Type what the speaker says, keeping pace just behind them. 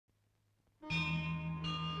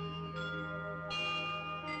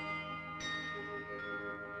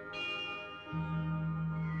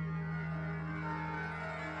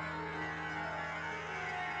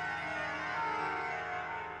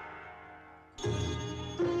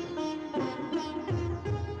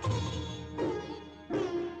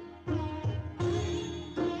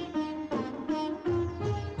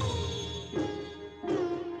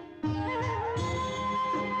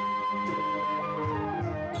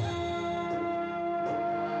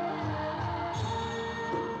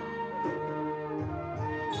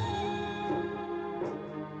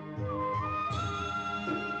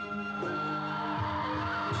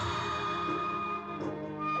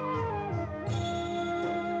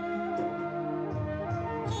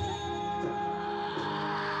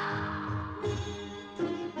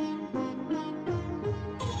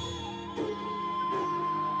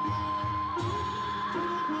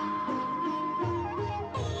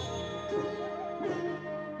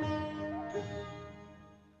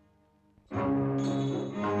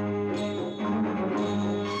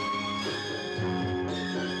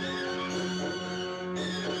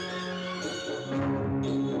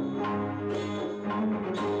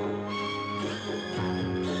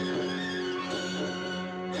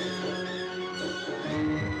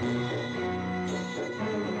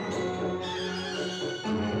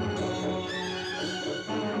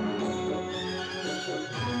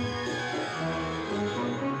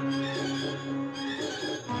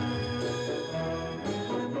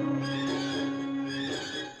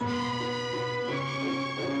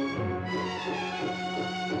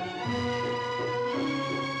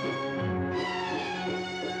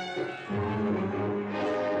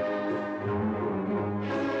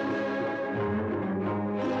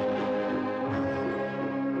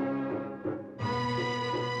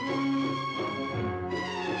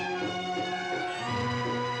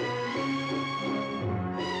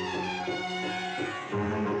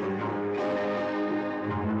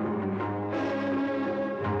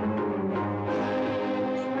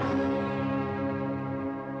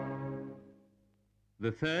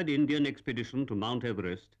the third Indian expedition to Mount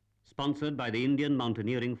Everest, sponsored by the Indian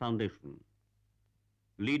Mountaineering Foundation.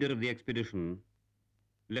 Leader of the expedition,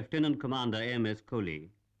 Lieutenant Commander M.S. Kohli.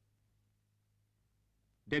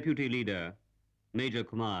 Deputy Leader, Major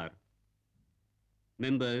Kumar.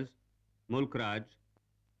 Members, Mulk Raj,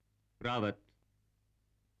 Rawat,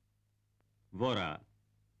 Vora,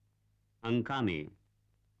 Ankami,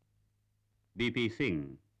 B.P.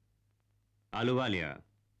 Singh, Aluwalia,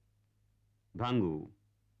 Bhangu,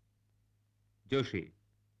 Joshi,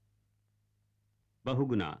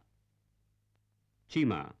 Bahuguna,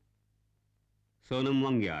 Chima, Sonam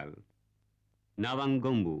Wangyal, Nawang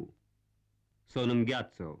Gombu, Sonam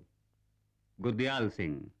Gyatso, Gurdial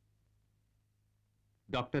Singh,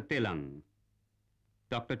 Dr. Telang,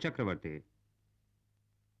 Dr. Chakravarti,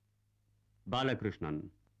 Balakrishnan,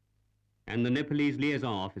 and the Nepalese liaison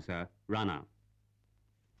officer, Rana.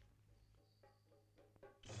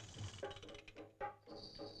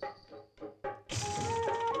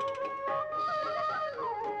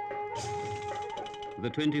 The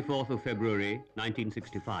 24th of February,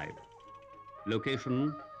 1965.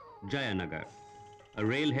 Location, Jayanagar, a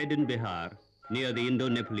railhead in Bihar near the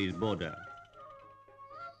Indo-Nepalese border.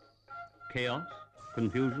 Chaos?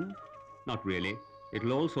 Confusion? Not really.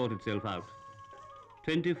 It'll all sort itself out.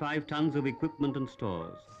 25 tons of equipment and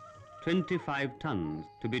stores. 25 tons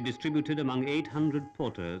to be distributed among 800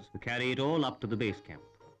 porters who carry it all up to the base camp.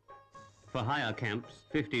 For higher camps,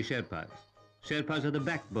 50 Sherpas. Sherpas are the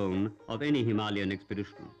backbone of any Himalayan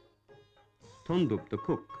expedition. Thondup, the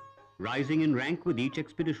cook, rising in rank with each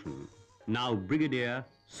expedition, now brigadier,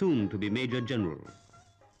 soon to be major general.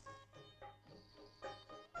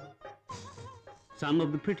 Some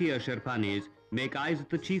of the prettier Sherpanis make eyes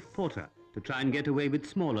at the chief porter to try and get away with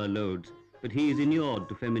smaller loads, but he is inured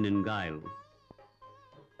to feminine guile.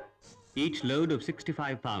 Each load of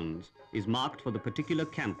 65 pounds is marked for the particular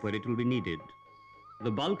camp where it will be needed. The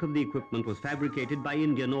bulk of the equipment was fabricated by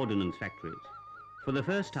Indian ordnance factories. For the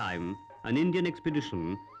first time, an Indian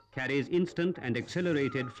expedition carries instant and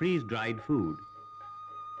accelerated freeze-dried food.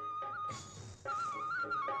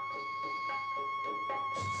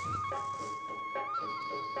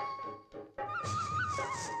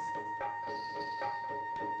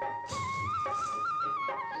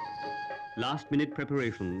 Last-minute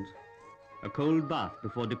preparations, a cold bath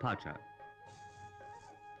before departure.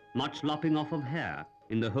 Much lopping off of hair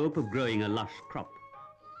in the hope of growing a lush crop.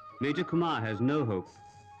 Major Kumar has no hope.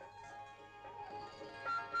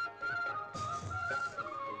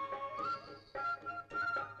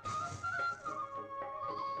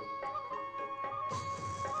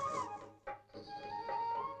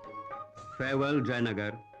 Farewell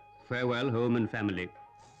Jayanagar, farewell home and family.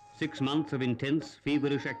 6 months of intense,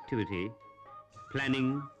 feverish activity,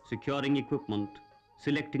 planning, securing equipment,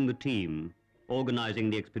 selecting the team, organizing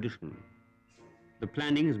the expedition. The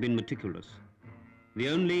planning has been meticulous. The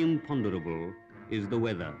only imponderable is the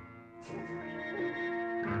weather.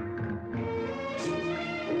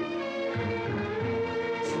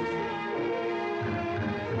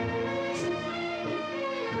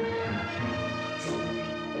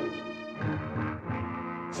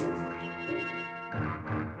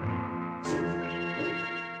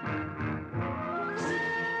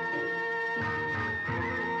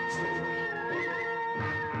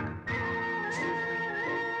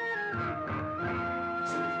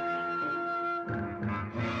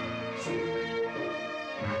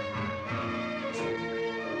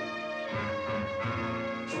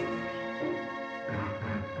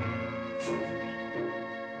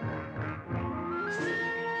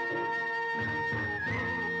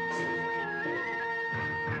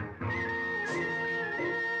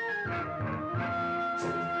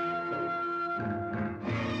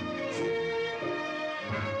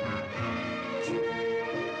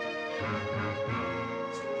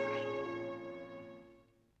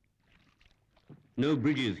 No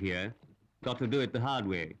bridges here. Got to do it the hard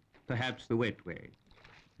way, perhaps the wet way.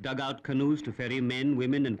 Dug out canoes to ferry men,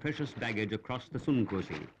 women and precious baggage across the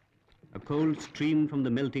Sunkosi, a cold stream from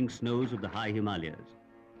the melting snows of the high Himalayas.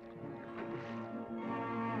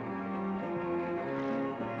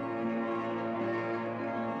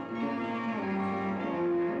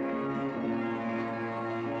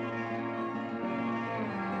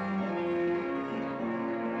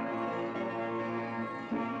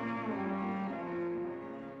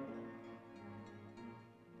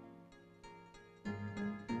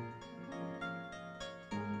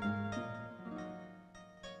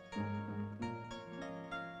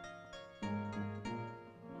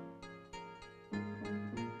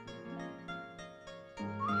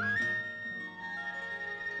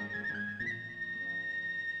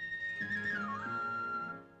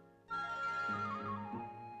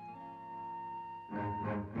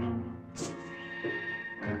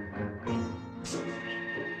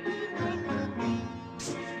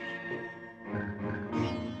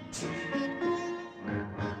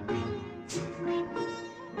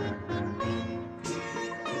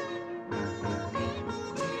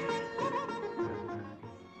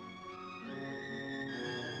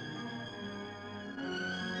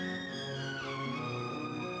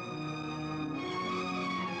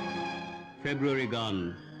 February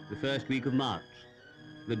gone, the first week of March,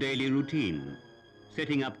 the daily routine,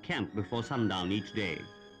 setting up camp before sundown each day.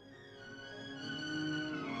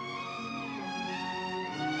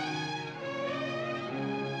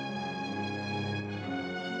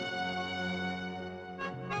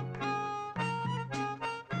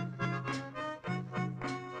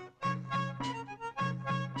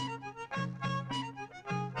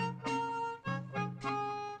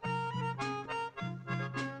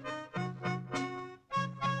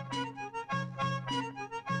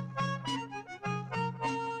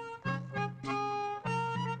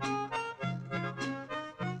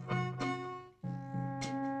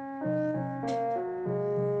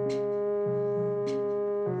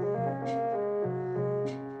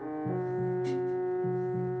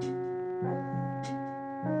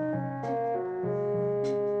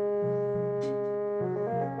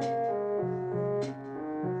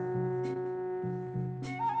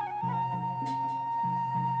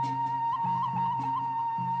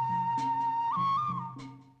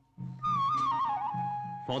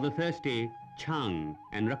 For the thirsty, chang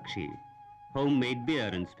and rakshi, homemade beer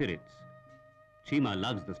and spirits. Chima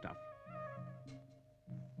loves the stuff.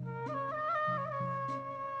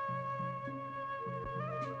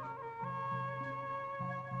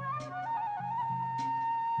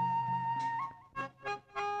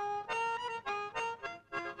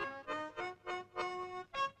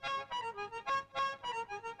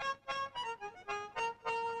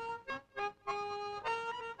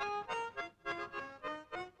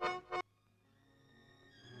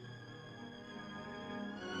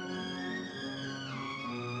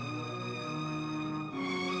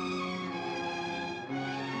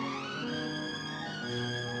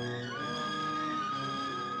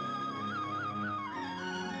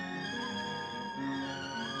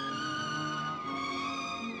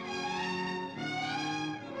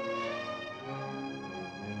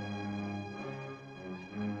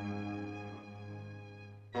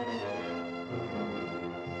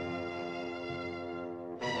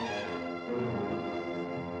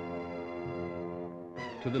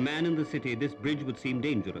 To the man in the city, this bridge would seem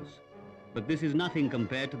dangerous, but this is nothing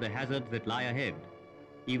compared to the hazards that lie ahead,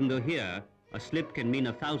 even though here, a slip can mean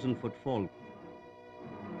a 1,000-foot fall.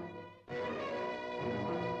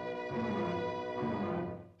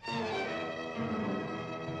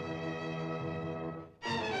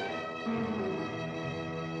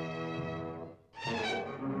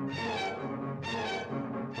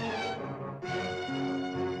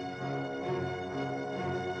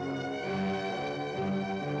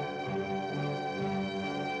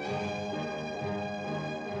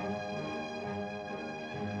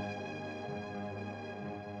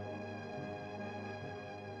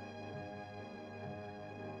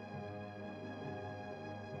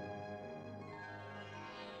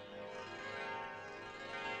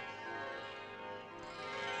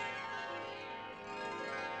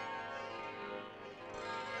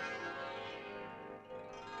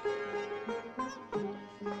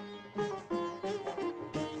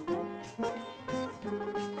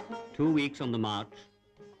 Two weeks on the march,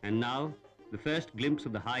 and now the first glimpse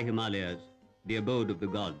of the high Himalayas, the abode of the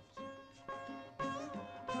gods.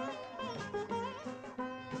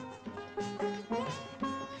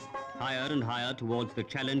 Higher and higher towards the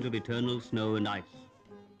challenge of eternal snow and ice.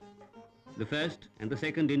 The first and the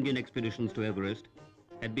second Indian expeditions to Everest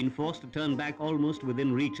had been forced to turn back almost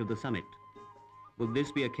within reach of the summit. Would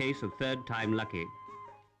this be a case of third time lucky?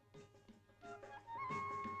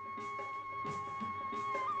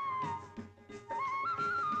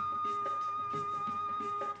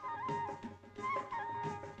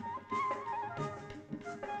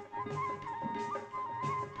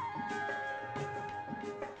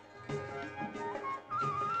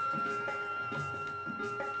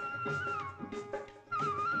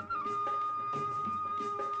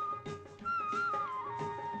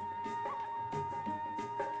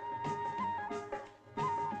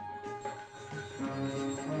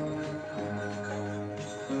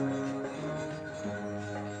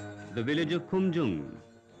 The village of Kumjung,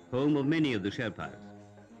 home of many of the Sherpas.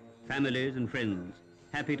 Families and friends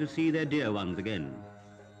happy to see their dear ones again.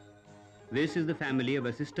 This is the family of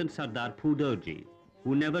Assistant Sardar Pudorji,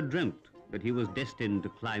 who never dreamt that he was destined to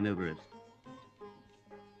climb Everest.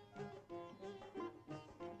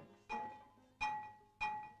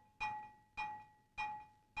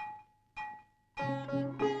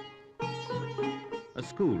 A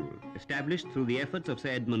school established through the efforts of Sir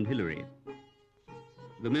Edmund Hillary.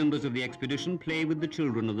 The members of the expedition play with the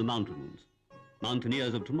children of the mountains,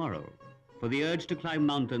 mountaineers of tomorrow, for the urge to climb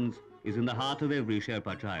mountains is in the heart of every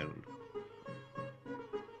Sherpa child.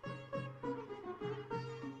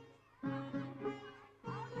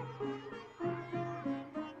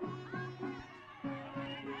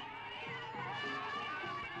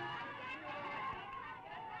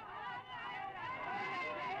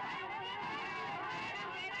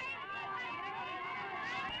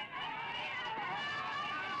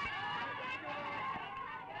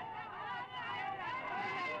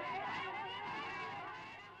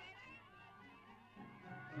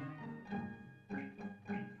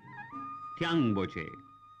 Tiangboche.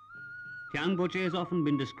 Tiangboche has often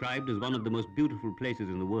been described as one of the most beautiful places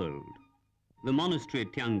in the world. The monastery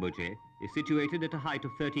at Tiangboche is situated at a height of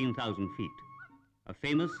 13,000 feet, a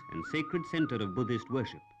famous and sacred center of Buddhist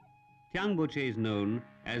worship. Tiangboche is known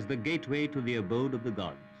as the gateway to the abode of the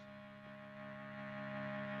gods.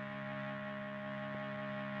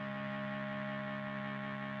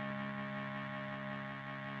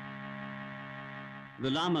 The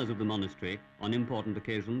lamas of the monastery, on important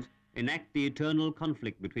occasions, enact the eternal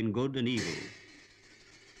conflict between good and evil.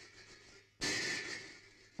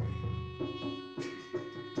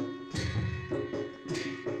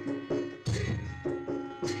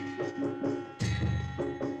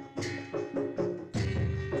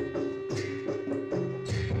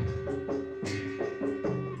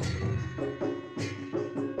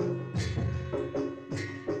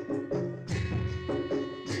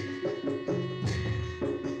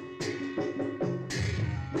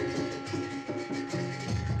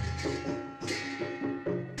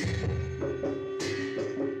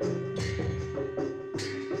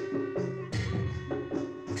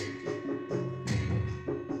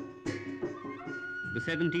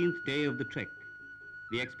 The 17th day of the trek,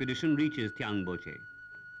 the expedition reaches Tiangboche,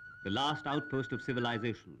 the last outpost of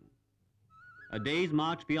civilization. A day's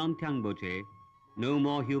march beyond Tiangboche, no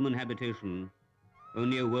more human habitation,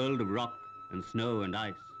 only a world of rock and snow and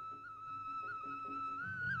ice.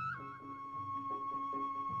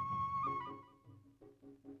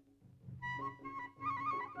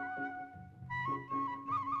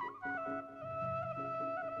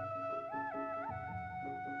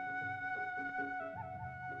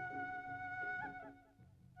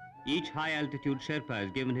 Each high-altitude Sherpa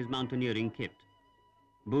is given his mountaineering kit: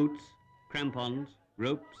 boots, crampons,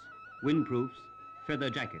 ropes, windproofs, feather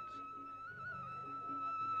jackets.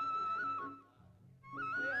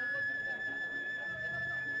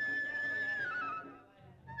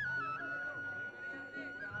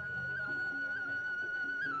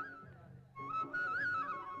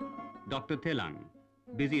 Dr. Telang,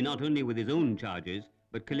 busy not only with his own charges,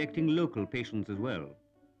 but collecting local patients as well.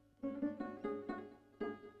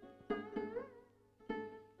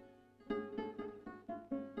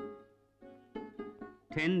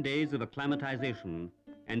 "10 days of acclimatization,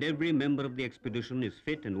 and every member of the expedition is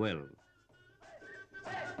fit and well."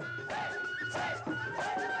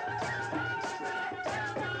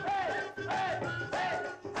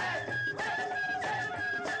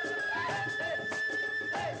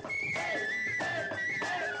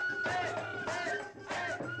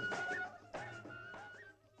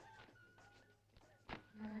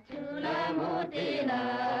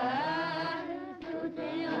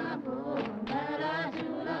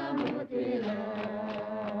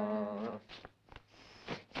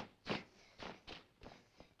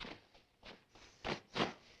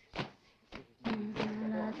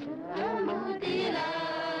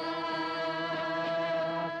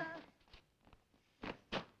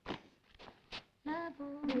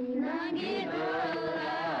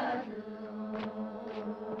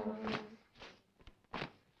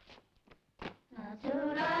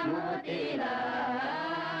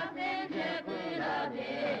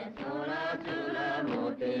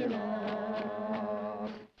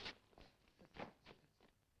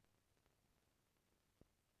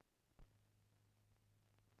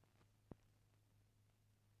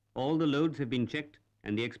 All the loads have been checked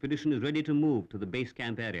and the expedition is ready to move to the base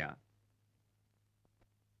camp area.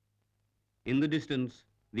 In the distance,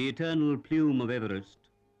 the eternal plume of Everest,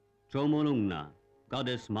 Chomolungna,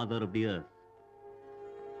 goddess mother of the earth.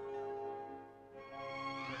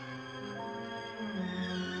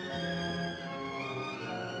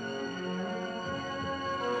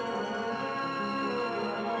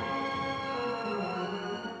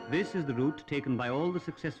 This is the route taken by all the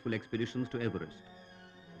successful expeditions to Everest.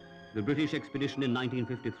 The British expedition in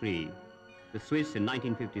 1953, the Swiss in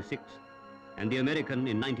 1956, and the American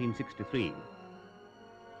in 1963.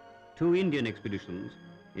 2 Indian expeditions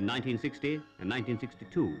in 1960 and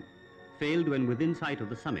 1962 failed when within sight of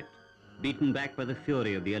the summit, beaten back by the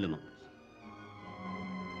fury of the elements.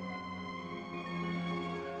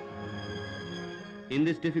 In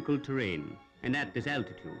this difficult terrain and at this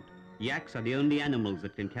altitude, yaks are the only animals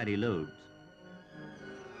that can carry loads.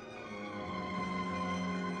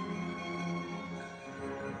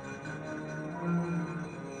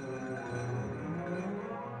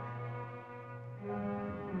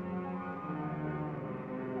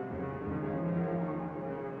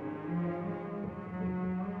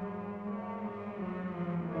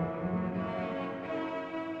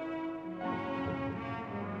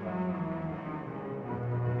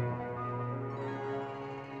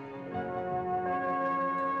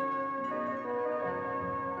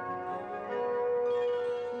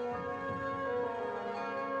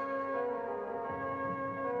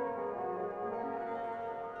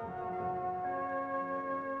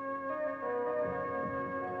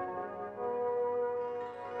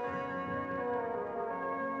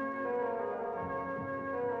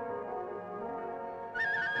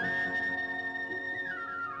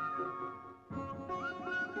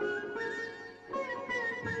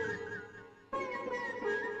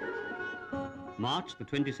 March the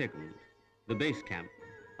 22nd, the base camp,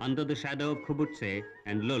 under the shadow of Kubutse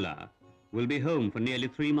and Lola, will be home for nearly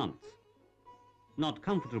 3 months. Not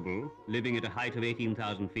comfortable, living at a height of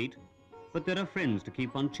 18,000 feet, but there are friends to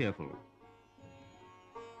keep one cheerful.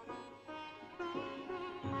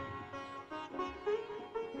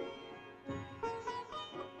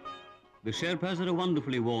 The Sherpas are a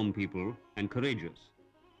wonderfully warm people and courageous.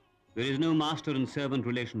 There is no master and servant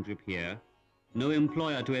relationship here, no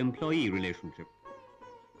employer to employee relationship.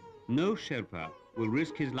 No Sherpa will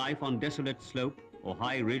risk his life on desolate slope or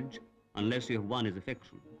high ridge unless you have won his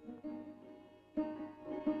affection.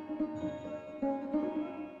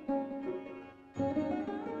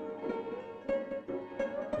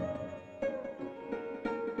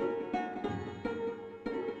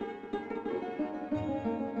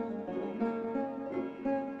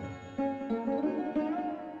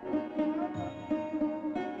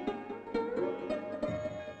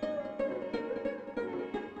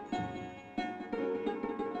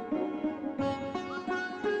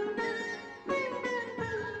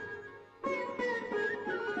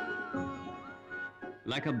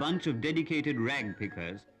 Like a bunch of dedicated rag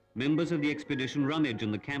pickers, members of the expedition rummage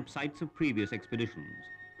in the campsites of previous expeditions.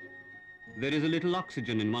 There is a little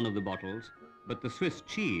oxygen in one of the bottles, but the Swiss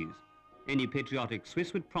cheese, any patriotic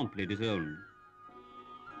Swiss would promptly disown.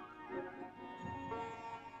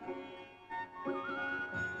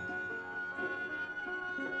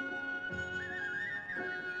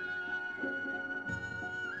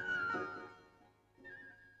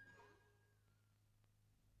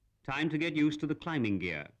 Time to get used to the climbing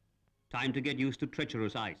gear. Time to get used to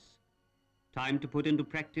treacherous ice. Time to put into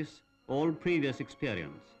practice all previous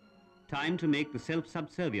experience. Time to make the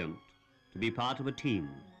self-subservient, to be part of a team.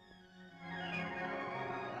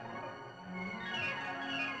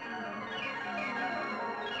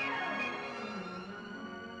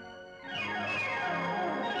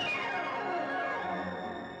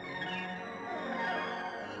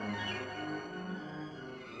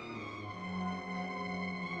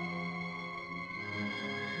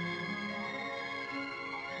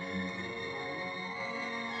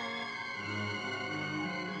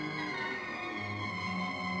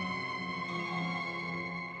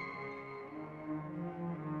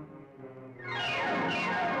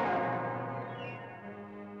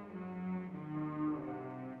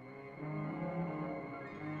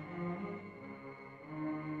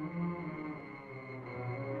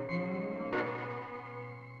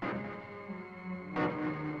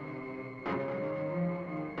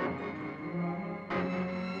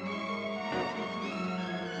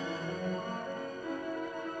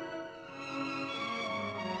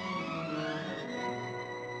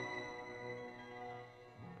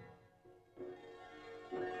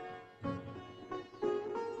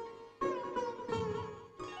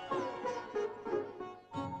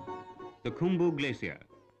 The Khumbu Glacier,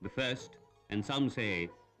 the first, and some say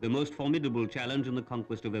the most formidable challenge in the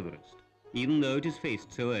conquest of Everest, even though it is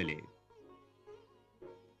faced so early.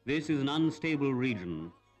 This is an unstable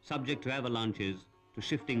region, subject to avalanches, to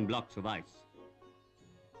shifting blocks of ice.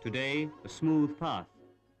 Today, a smooth path.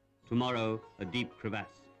 Tomorrow, a deep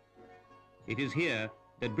crevasse. It is here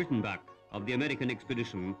that Brittenbach of the American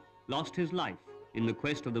expedition lost his life in the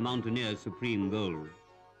quest of the mountaineer's supreme goal.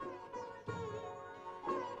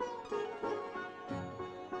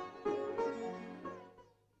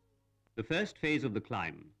 The first phase of the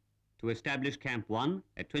climb, to establish Camp 1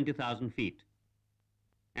 at 20,000 feet,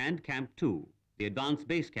 and Camp 2, the advanced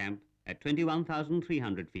base camp at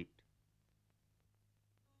 21,300 feet.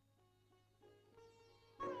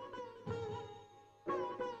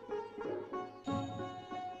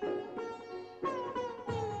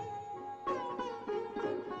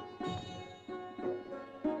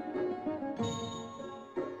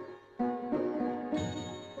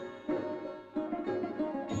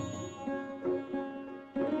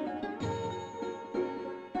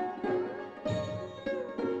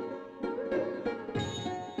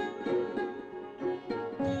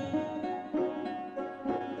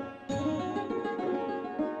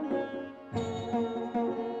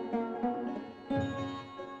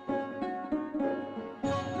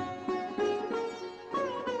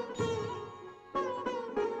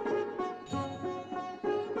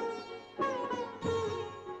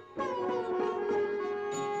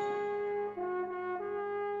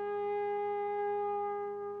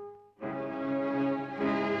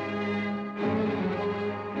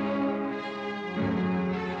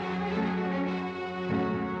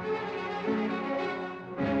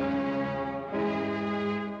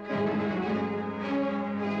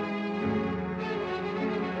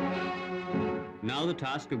 Now the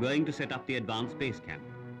task of going to set up the advanced base camp.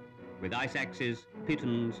 with ice axes,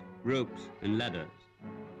 pitons, ropes and ladders.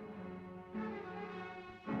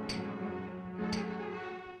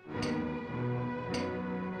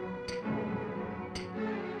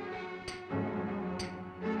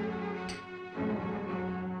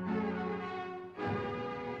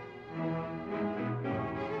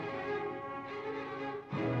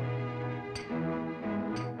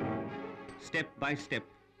 Step by step,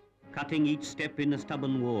 cutting each step in a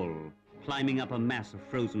stubborn wall, climbing up a mass of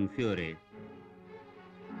frozen fury.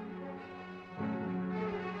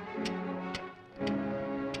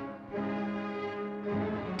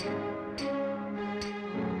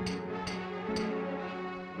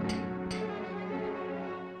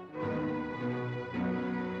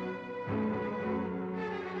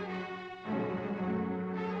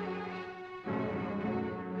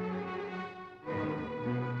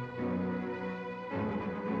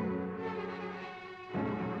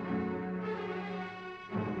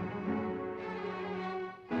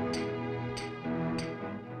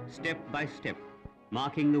 Step by step,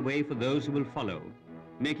 marking the way for those who will follow,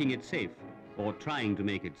 making it safe, or trying to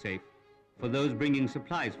make it safe, for those bringing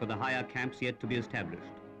supplies for the higher camps yet to be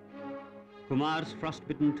established. Kumar's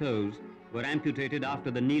frostbitten toes were amputated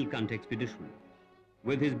after the Nilkant expedition.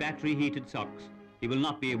 With his battery-heated socks, he will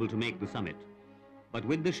not be able to make the summit. But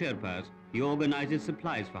with the Sherpas, he organizes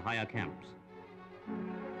supplies for higher camps.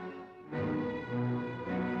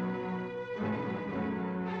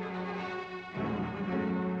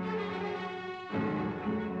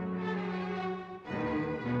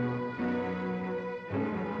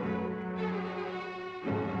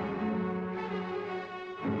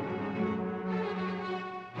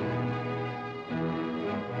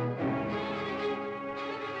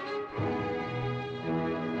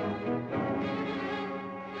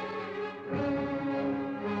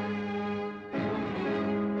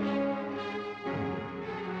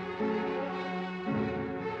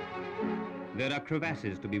 There are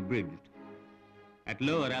crevasses to be bridged. At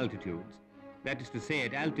lower altitudes, that is to say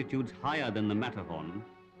at altitudes higher than the Matterhorn,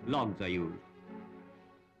 logs are used.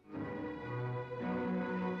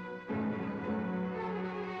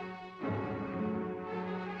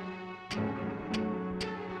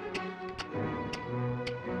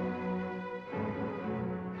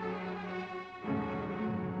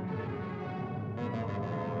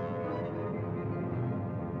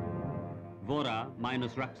 Vora,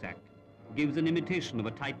 minus rucksack, gives an imitation of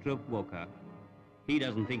a tightrope walker. He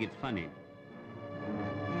doesn't think it's funny.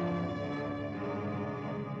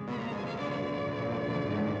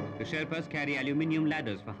 The Sherpas carry aluminium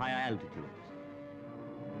ladders for higher altitudes.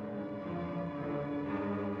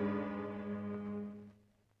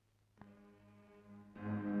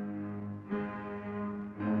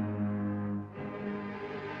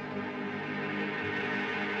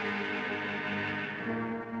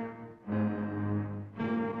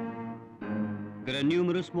 There are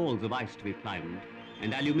numerous walls of ice to be climbed,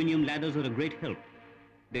 and aluminium ladders are a great help.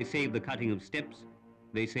 They save the cutting of steps,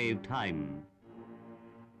 they save time.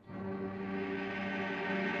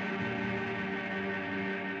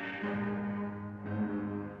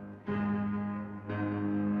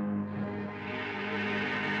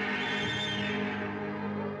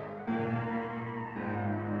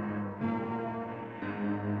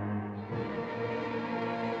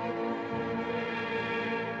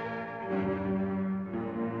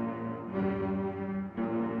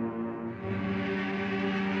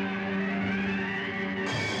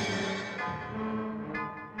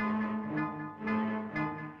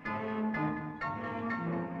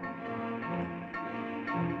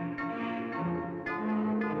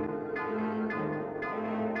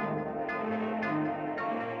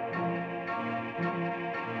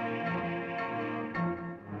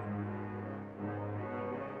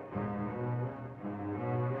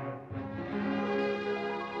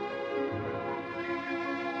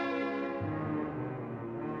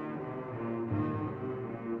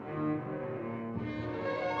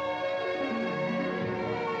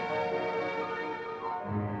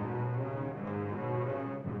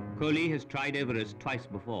 Kohli has tried Everest twice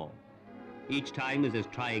before. Each time is as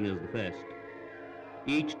trying as the first.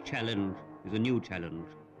 Each challenge is a new challenge.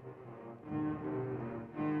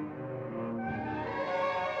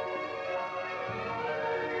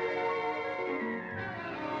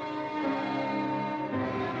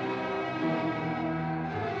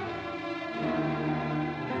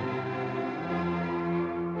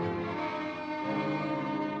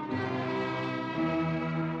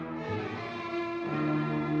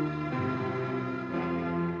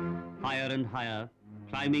 Higher and higher,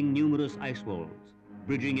 climbing numerous ice walls,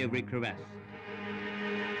 bridging every crevasse.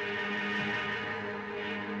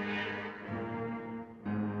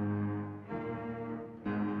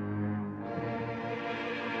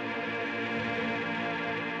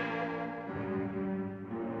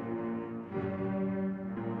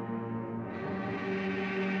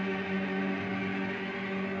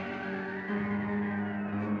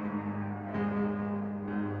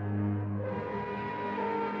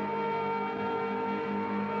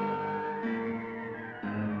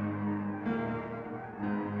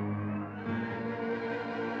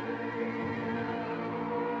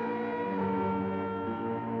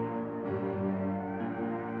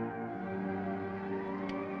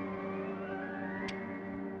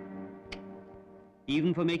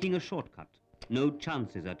 Even for making a shortcut, no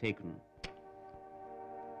chances are taken.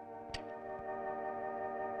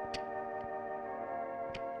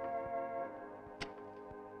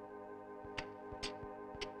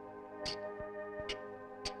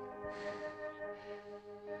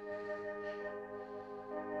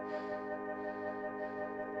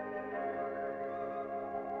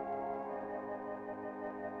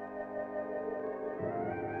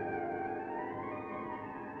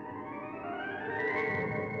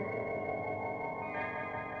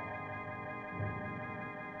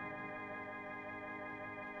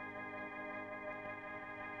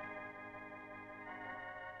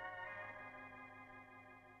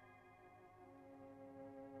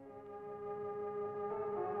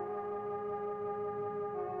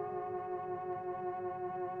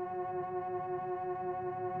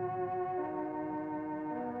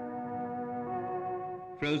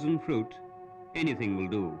 Frozen fruit, anything will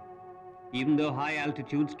do. Even though high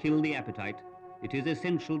altitudes kill the appetite, it is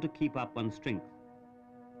essential to keep up one's strength.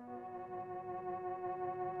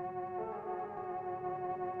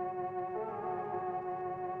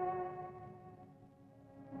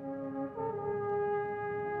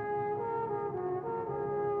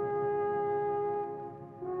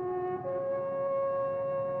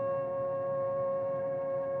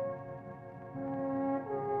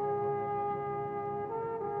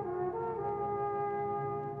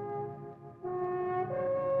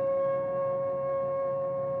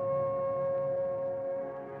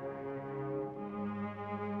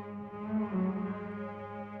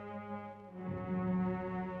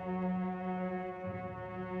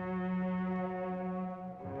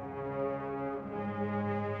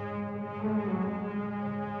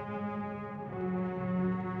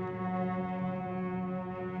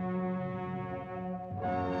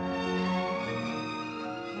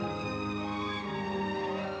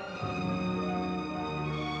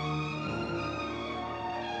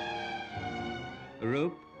 A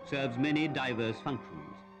rope serves many diverse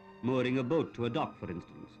functions, mooring a boat to a dock, for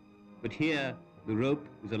instance. But here, the rope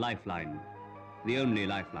is a lifeline, the only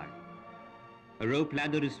lifeline. A rope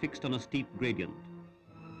ladder is fixed on a steep gradient.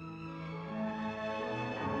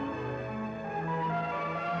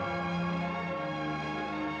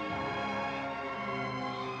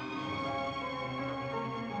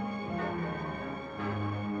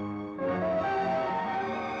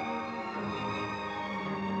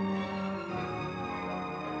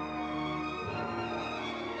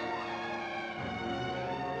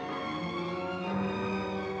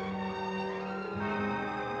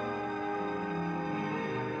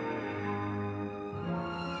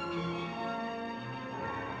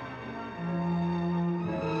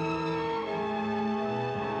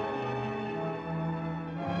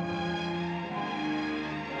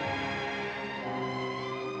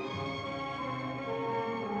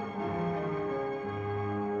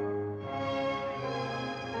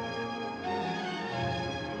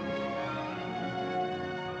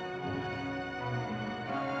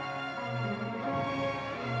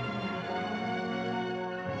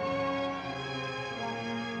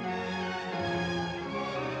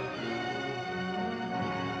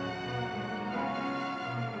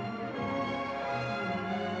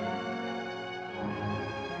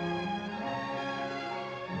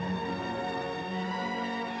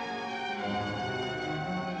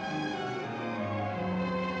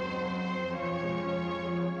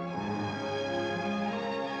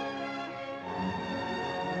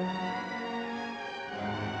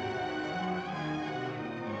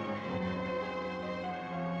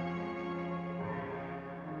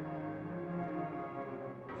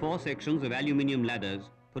 Four sections of aluminium ladders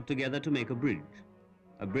put together to make a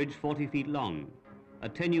bridge 40 feet long, a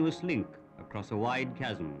tenuous link across a wide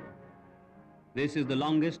chasm. This is the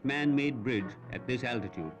longest man-made bridge at this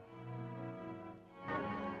altitude.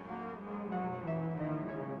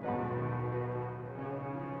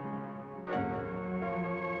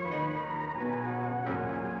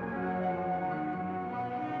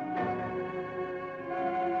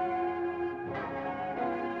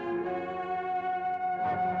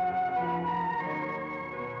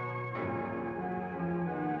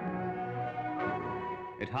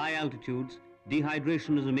 At high altitudes,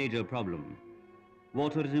 dehydration is a major problem.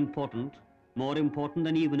 Water is important, more important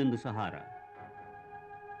than even in the Sahara.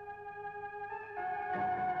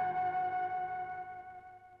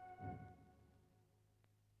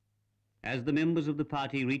 As the members of the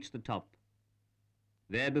party reach the top,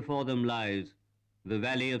 there before them lies the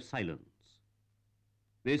Valley of Silence.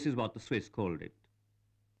 This is what the Swiss called it.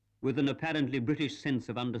 With an apparently British sense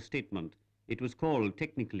of understatement, it was called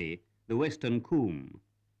technically the Western Coombe,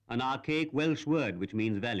 an archaic Welsh word which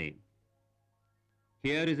means valley.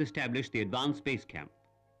 Here is established the advanced base camp,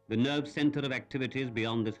 the nerve center of activities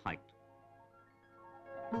beyond this height.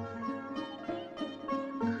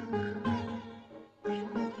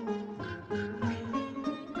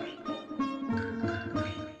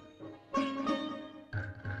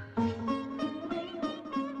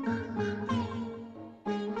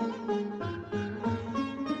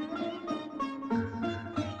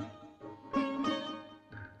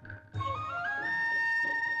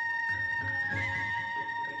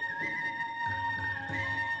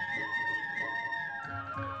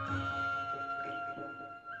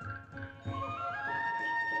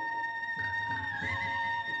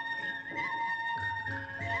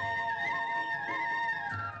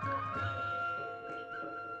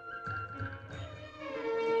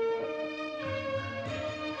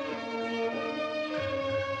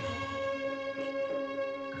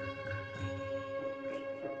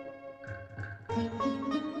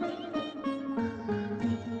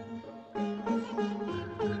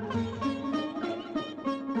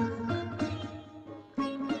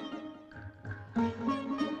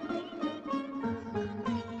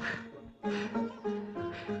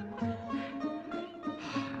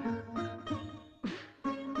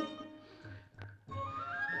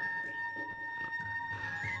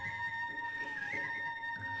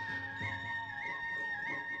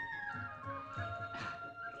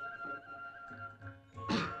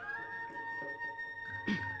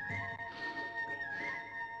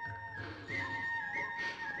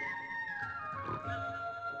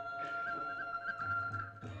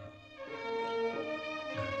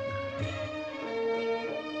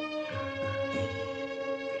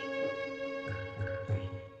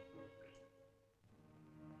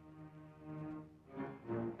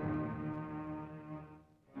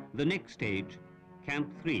 The next stage, Camp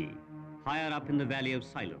 3, higher up in the Valley of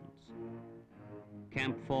Silence.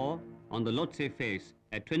 Camp 4, on the Lhotse face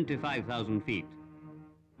at 25,000 feet.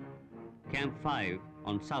 Camp 5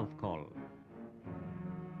 on South Col.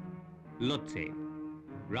 Lhotse,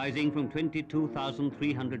 rising from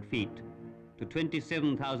 22,300 feet to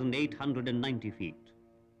 27,890 feet,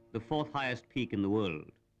 the fourth highest peak in the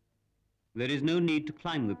world. There is no need to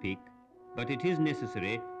climb the peak, but it is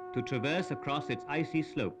necessary to traverse across its icy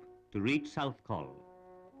slope to reach South Col.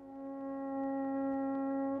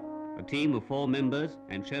 A team of 4 members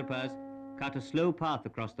and Sherpas cut a slow path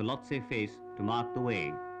across the Lhotse face to mark the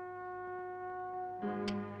way.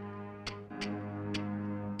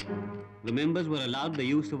 The members were allowed the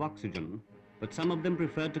use of oxygen, but some of them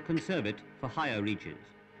preferred to conserve it for higher reaches.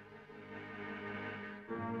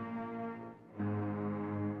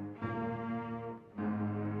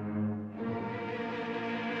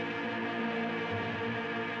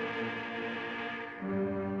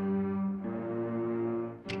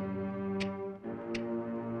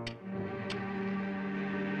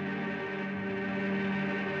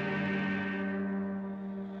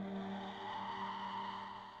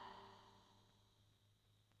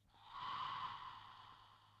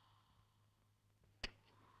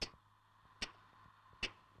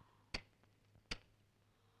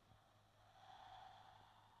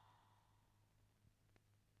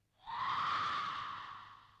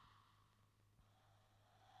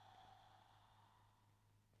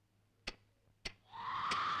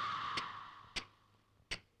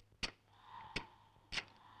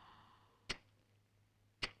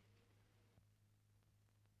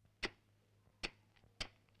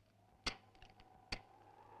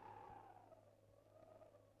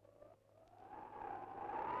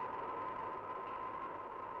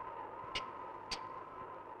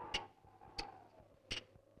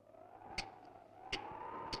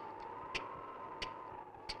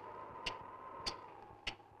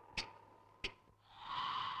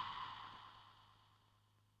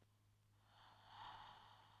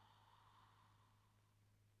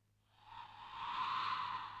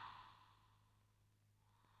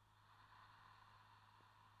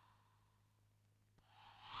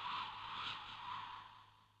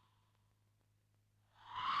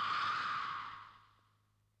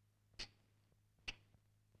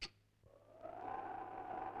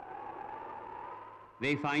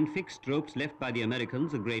 They find fixed ropes left by the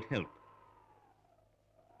Americans a great help.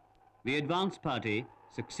 The advance party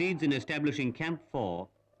succeeds in establishing Camp 4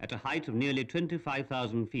 at a height of nearly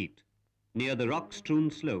 25,000 feet, near the rock-strewn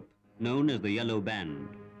slope known as the Yellow Band.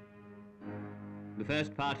 The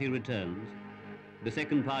first party returns. The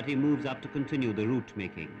second party moves up to continue the route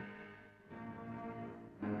making.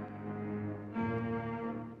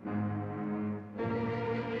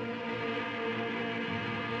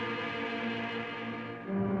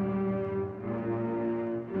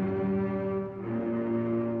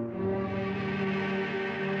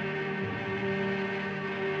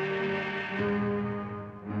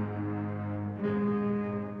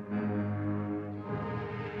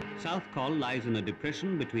 South Col lies in a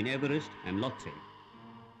depression between Everest and Lhotse.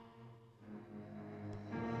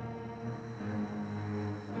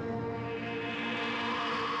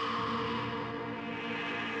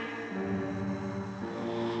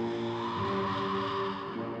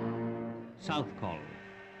 South Col,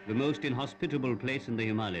 the most inhospitable place in the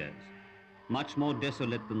Himalayas, much more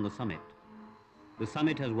desolate than the summit. The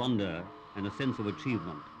summit has wonder and a sense of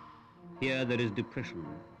achievement. Here there is depression.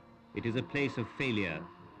 It is a place of failure,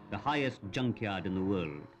 the highest junkyard in the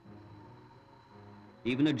world.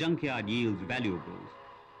 Even a junkyard yields valuables.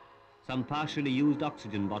 Some partially used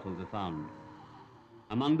oxygen bottles are found.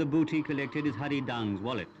 Among the booty collected is Hari Dang's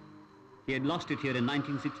wallet. He had lost it here in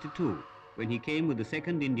 1962 when he came with the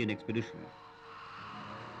second Indian expedition.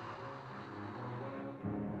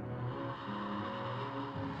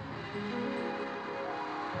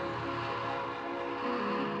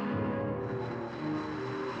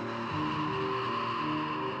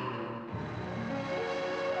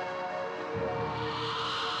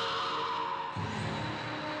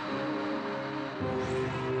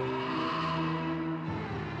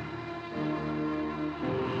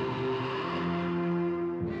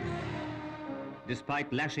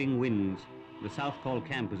 Despite lashing winds, the South Col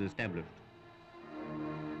camp is established.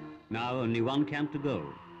 Now only one camp to go,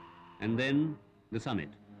 and then the summit.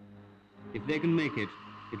 If they can make it,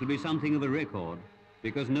 it'll be something of a record,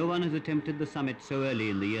 because no one has attempted the summit so early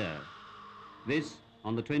in the year. This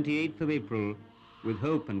on the 28th of April, with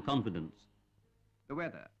hope and confidence. The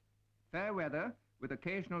weather. Fair weather with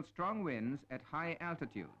occasional strong winds at high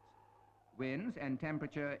altitudes. Winds and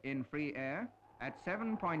temperature in free air at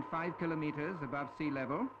 7.5 kilometers above sea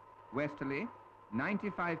level, westerly,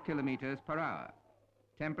 95 kilometers per hour.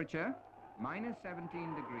 Temperature, minus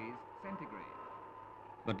 17 degrees centigrade.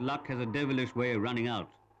 But luck has a devilish way of running out.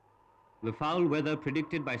 The foul weather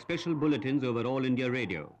predicted by special bulletins over All India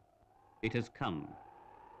Radio. It has come.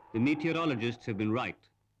 The meteorologists have been right.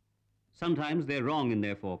 Sometimes they're wrong in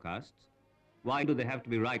their forecasts. Why do they have to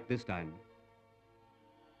be right this time?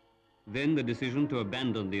 Then the decision to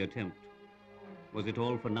abandon the attempt. Was it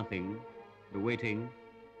all for nothing? The waiting,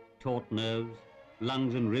 taut nerves,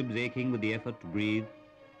 lungs and ribs aching with the effort to breathe?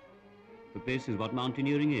 But this is what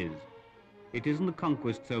mountaineering is. It isn't the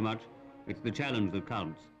conquest so much, it's the challenge that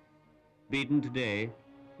counts. Beaten today,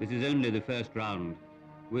 this is only the first round.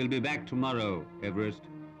 We'll be back tomorrow, Everest.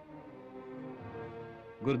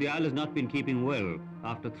 Gurdial has not been keeping well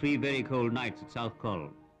after 3 very cold nights at South Col.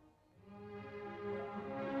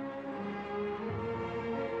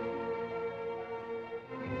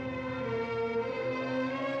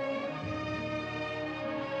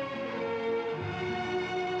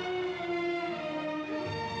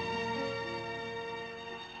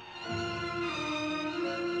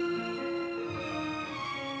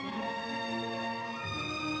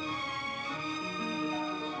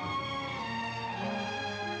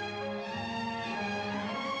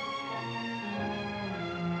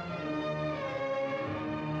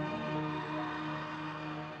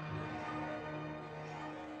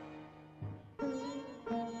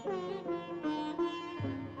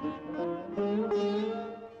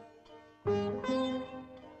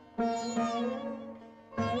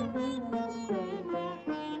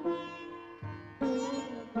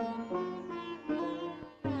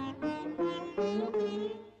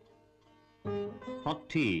 Hot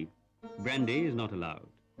tea, brandy is not allowed.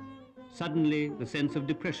 Suddenly, the sense of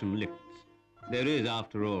depression lifts. There is,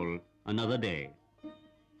 after all, another day.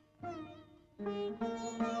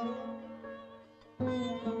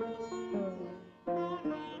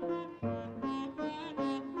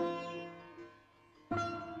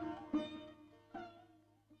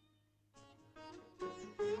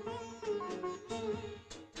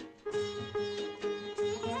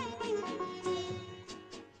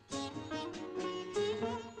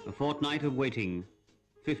 A fortnight of waiting,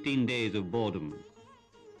 15 days of boredom.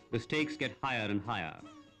 The stakes get higher and higher.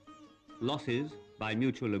 Losses, by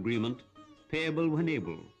mutual agreement, payable when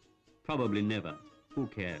able. Probably never. Who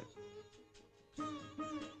cares?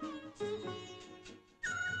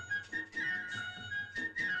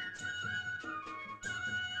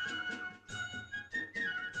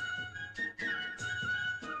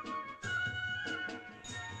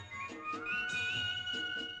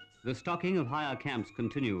 The stocking of higher camps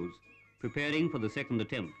continues, preparing for the second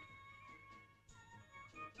attempt.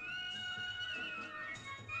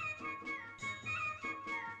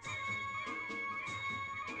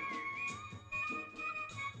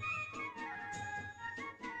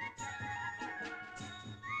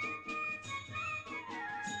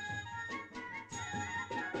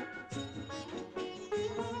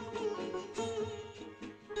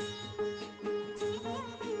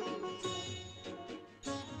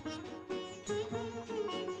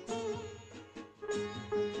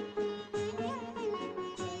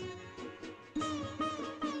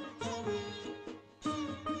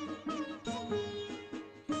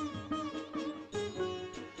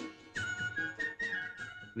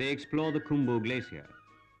 they explore the Khumbu Glacier.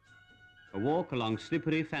 A walk along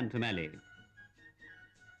slippery Phantom Alley.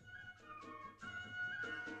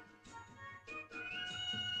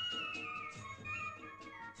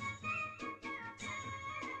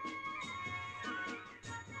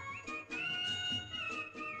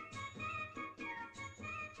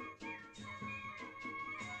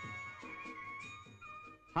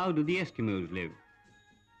 How do the Eskimos live?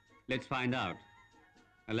 Let's find out.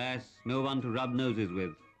 Alas, no one to rub noses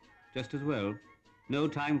with. Just as well, no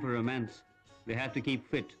time for romance. They have to keep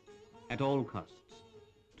fit at all costs.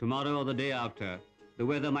 Tomorrow or the day after, the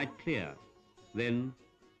weather might clear. Then,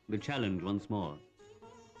 the challenge once more.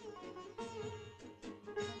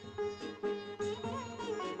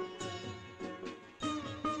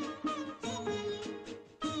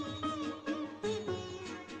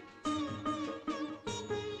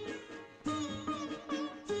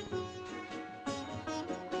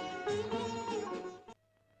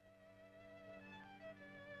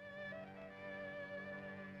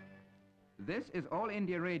 This is All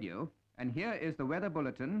India Radio, and here is the weather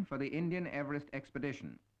bulletin for the Indian Everest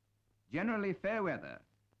expedition. Generally fair weather.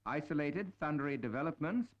 Isolated thundery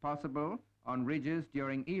developments possible on ridges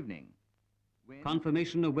during evening.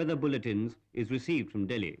 Confirmation of weather bulletins is received from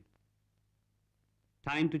Delhi.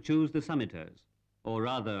 Time to choose the summiters, or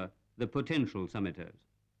rather, the potential summiters.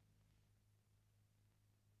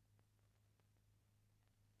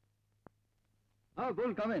 Oh,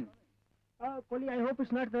 Bull, come in. Kohli, I hope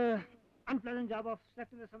it's not the unpleasant job of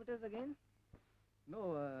selecting the summiters again.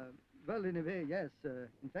 No, well, in a way, yes.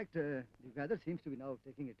 In fact, the weather seems to be now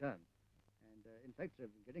taking a turn. And in fact, I'm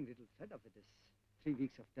getting a little fed up with this 3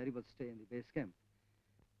 weeks of terrible stay in the base camp.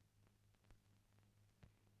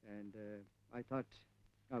 And I thought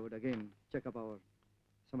I would again check up our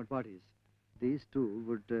summit parties. These two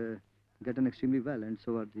would get on extremely well, and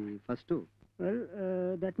so are the first two.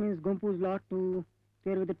 Well, that means Gompu's lot to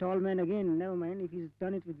pair with the tall man again. Never mind, if he's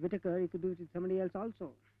done it with Whitaker, he could do it with somebody else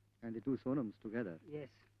also. And the two Sonams together. Yes.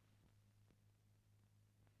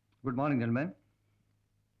 Good morning, gentlemen.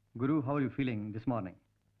 Guru, how are you feeling this morning?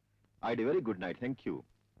 I had a very good night, thank you.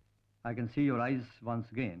 I can see your eyes once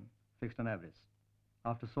again fixed on Everest.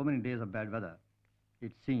 After so many days of bad weather,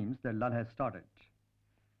 it seems the lull has started.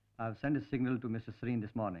 I have sent a signal to Mr. Serene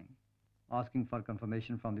this morning, asking for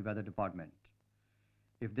confirmation from the weather department.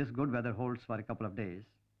 If this good weather holds for a couple of days,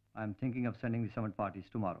 I am thinking of sending the summit parties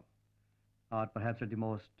tomorrow, or perhaps at the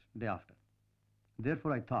most, day after.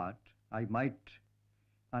 Therefore, I thought I might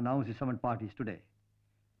announce the summit parties today.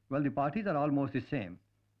 Well, the parties are almost the same,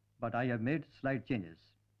 but I have made slight changes.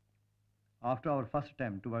 After our first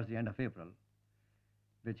attempt towards the end of April,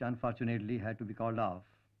 which unfortunately had to be called off,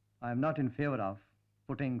 I am not in favor of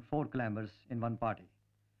putting 4 climbers in one party.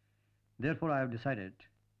 Therefore, I have decided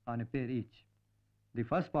on a pair each. The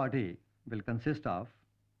first party will consist of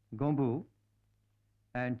Gombu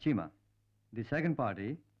and Chima. The second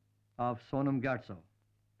party of Sonam Gyatso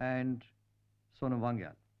and Sonam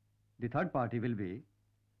Wangyal. The third party will be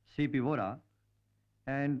C.P. Vora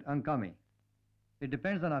and Ankami. It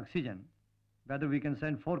depends on oxygen whether we can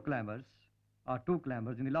send 4 climbers or 2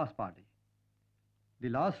 climbers in the last party. The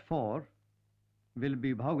last 4 will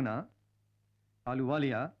be Bhaugna,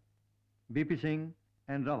 Aluwalia, BP Singh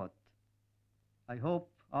and Rawat. I hope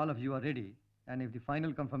all of you are ready, and if the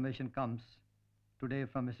final confirmation comes today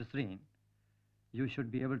from Mr. Serene, you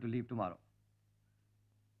should be able to leave tomorrow.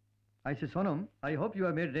 I say, Sonam, I hope you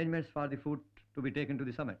have made arrangements for the food to be taken to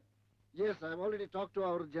the summit. Yes, I've already talked to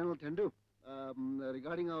our General Thendu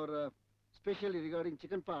regarding our, especially regarding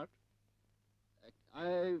chicken part.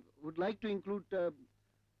 I would like to include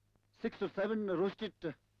 6 or 7 roasted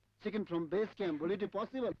chicken from base camp. Will it be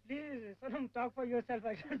possible? Please, Sonam, talk for yourself.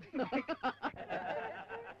 I should think.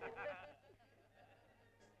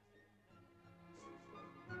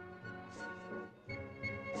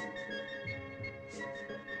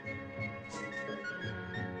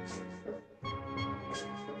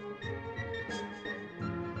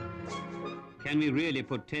 Can we really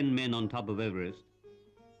put 10 men on top of Everest?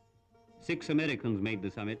 6 Americans made the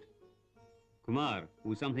summit. Kumar,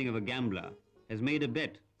 who's something of a gambler, has made a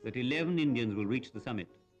bet that 11 Indians will reach the summit.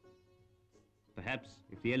 Perhaps,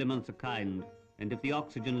 if the elements are kind, and if the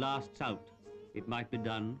oxygen lasts out, it might be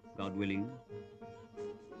done, God willing.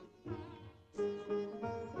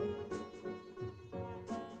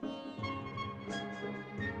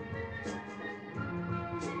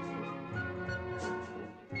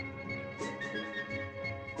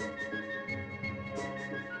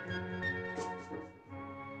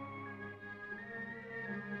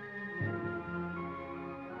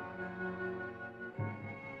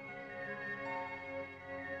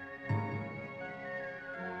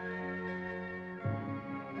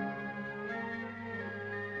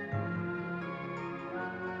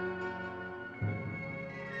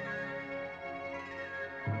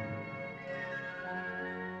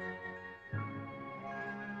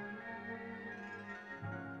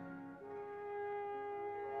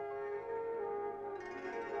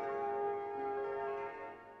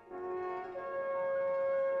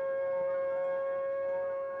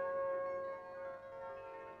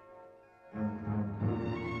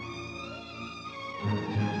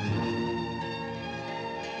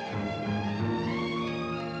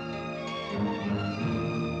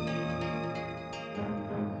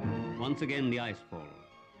 Once again the icefall,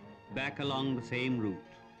 back along the same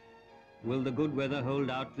route. Will the good weather hold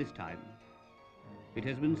out this time? It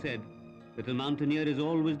has been said that a mountaineer is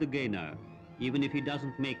always the gainer, even if he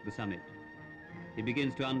doesn't make the summit. He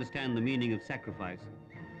begins to understand the meaning of sacrifice,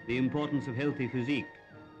 the importance of healthy physique,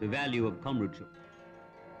 the value of comradeship.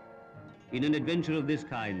 In an adventure of this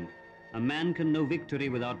kind, a man can know victory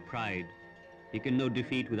without pride. He can know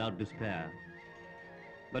defeat without despair.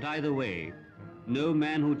 But either way, no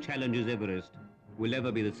man who challenges Everest will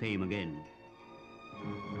ever be the same again.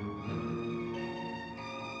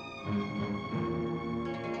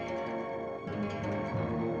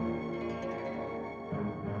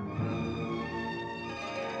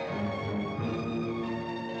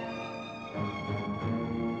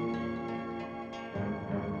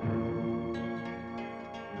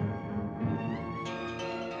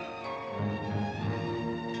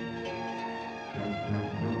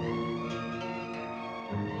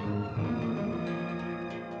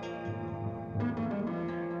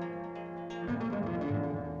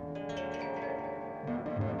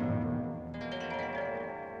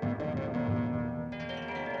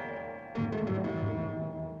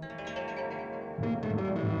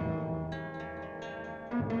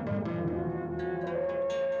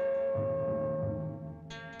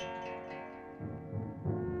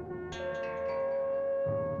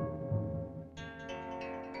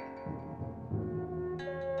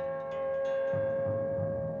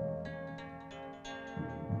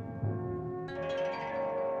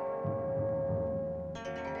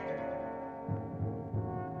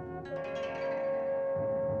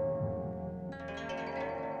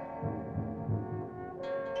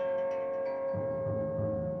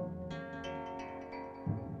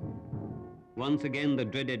 Once again the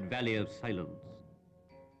dreaded Valley of Silence.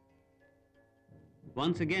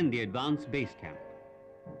 Once again the advanced base camp.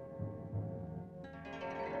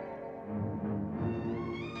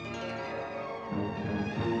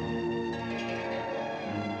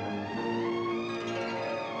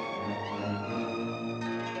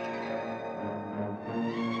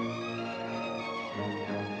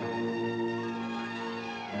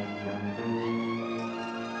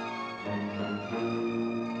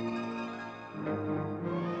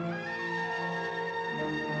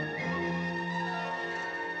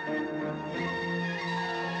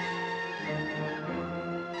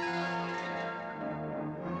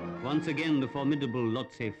 Once again the formidable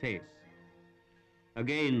Lhotse face.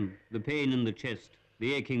 Again the pain in the chest,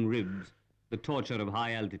 the aching ribs, the torture of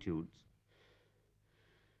high altitudes.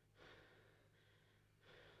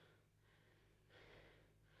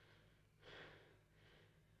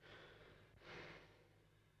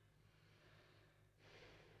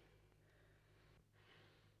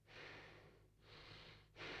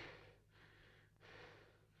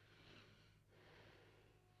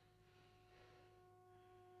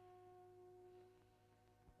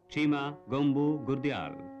 Chima, Gombu,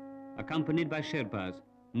 Gurdial, accompanied by Sherpas,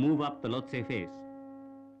 move up the Lhotse face.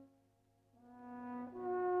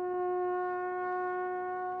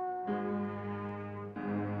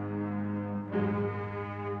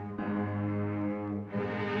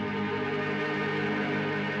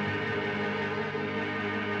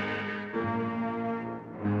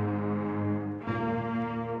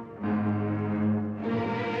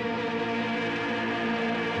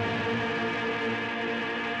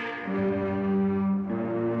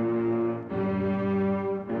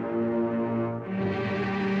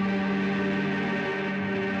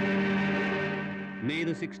 May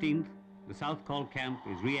the 16th, the South Col camp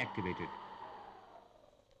is reactivated.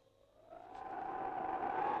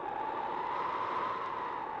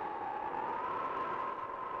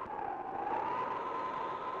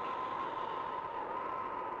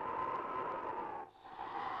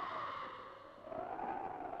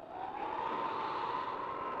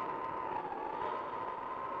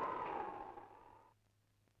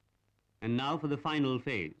 And now for the final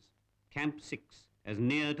phase, Camp 6, as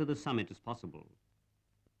near to the summit as possible.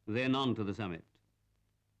 Then on to the summit.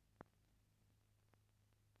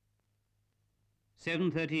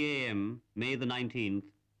 7:30 a.m., May the 19th,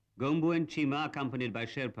 Gombu and Chima, accompanied by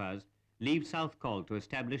Sherpas, leave South Col to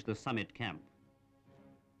establish the summit camp.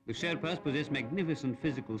 The Sherpas possess magnificent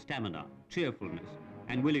physical stamina, cheerfulness,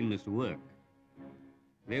 and willingness to work.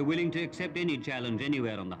 They're willing to accept any challenge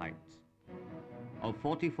anywhere on the heights. Of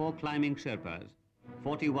 44 climbing Sherpas,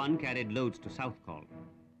 41 carried loads to South Col.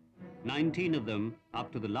 19 of them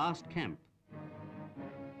up to the last camp.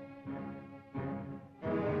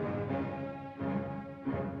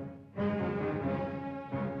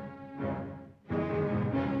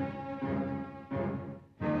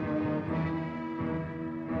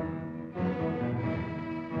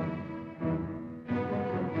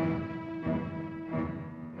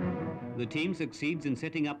 the team succeeds in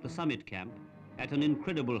setting up the summit camp at an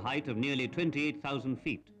incredible height of nearly 28,000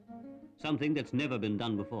 feet, something that's never been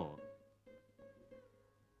done before.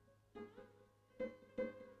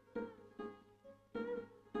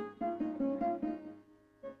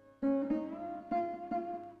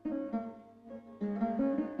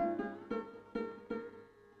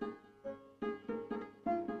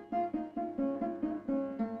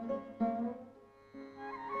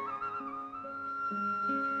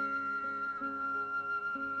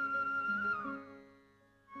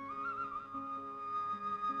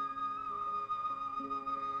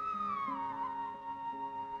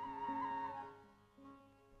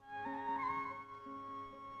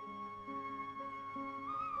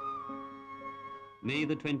 May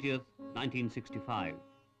the 20th, 1965.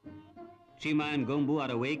 Chima and Gombu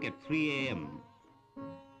are awake at 3 a.m.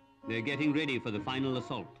 They're getting ready for the final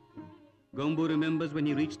assault. Gombu remembers when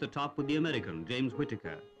he reached the top with the American, James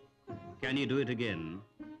Whittaker. Can he do it again?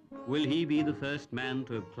 Will he be the first man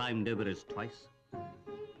to have climbed Everest twice?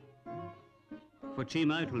 For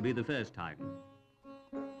Chima, it will be the first time.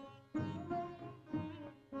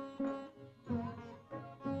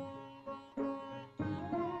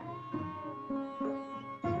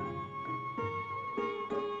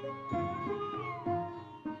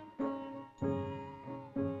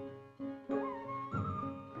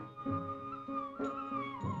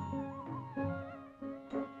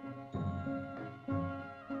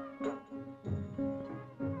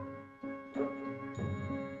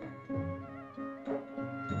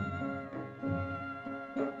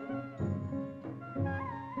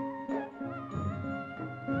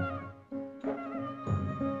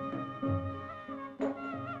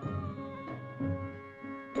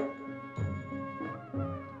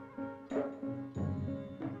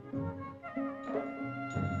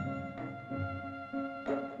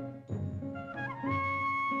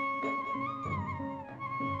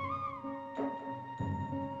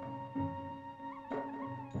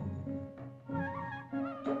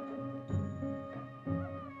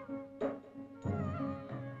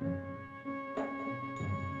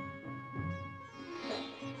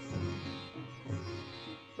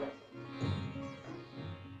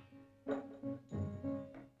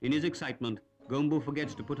 In his excitement, Gombu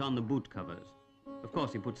forgets to put on the boot covers. Of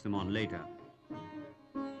course, he puts them on later.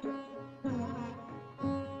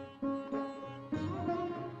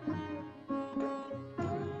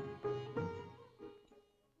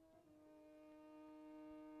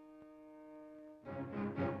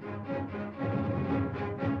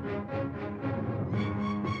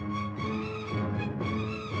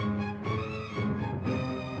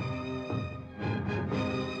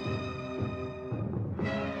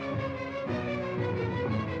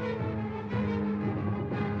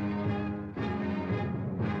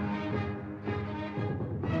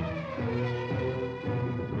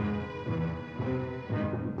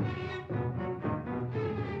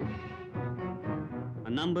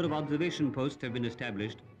 A number of observation posts have been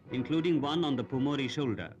established, including one on the Pumori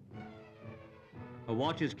shoulder. A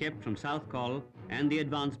watch is kept from South Col and the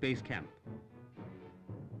advanced base camp.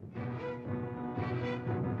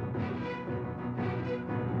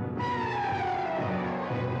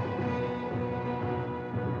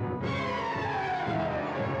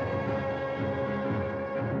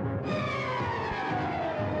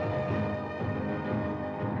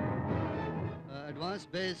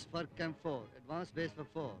 Advanced base for Camp 4. Advanced base for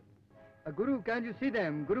 4. Guru, can you see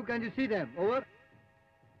them? Guru, can you see them? Over.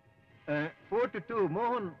 4 to 2.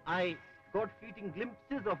 Mohan, I got fleeting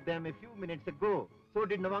glimpses of them a few minutes ago. So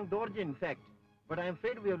did Nawang Dorje, in fact. But I am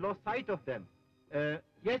afraid we have lost sight of them.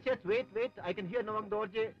 Yes, wait. I can hear Nawang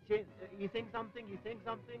Dorje say, he's saying something.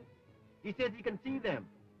 He says he can see them.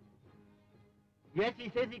 Yes, he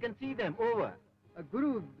says he can see them. Over.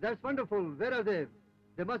 Guru, that's wonderful. Where are they?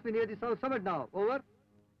 They must be near the south summit now. Over.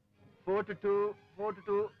 4 to 2.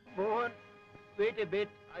 Mohan, wait a bit.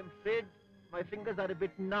 I'm afraid my fingers are a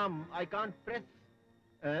bit numb. I can't press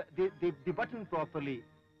the button properly.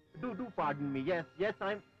 Do pardon me. Yes,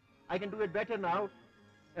 I can do it better now.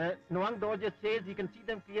 Nawang Dorje says he can see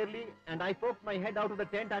them clearly, and I poked my head out of the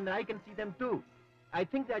tent and I can see them too. I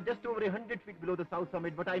think they are just over 100 feet below the south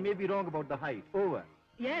summit, but I may be wrong about the height. Over.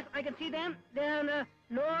 Yes, I can see them. They are on a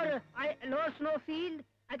lower snow field.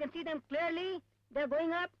 I can see them clearly. They're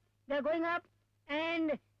going up,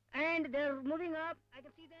 and they're moving up. I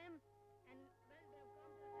can see them. And well,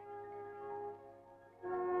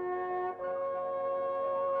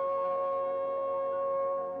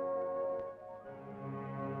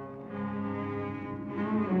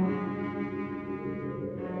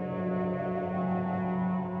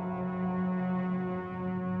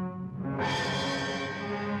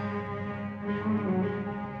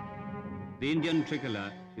 The Indian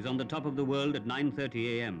tricolour is on the top of the world at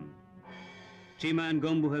 9:30 a.m. Chima and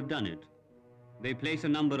Gombu have done it. They place a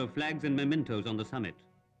number of flags and mementos on the summit.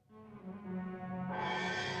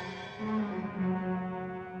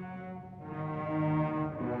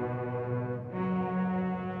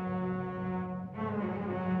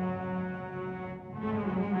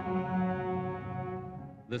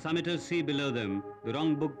 The summiters see below them the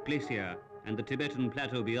Rongbuk Glacier and the Tibetan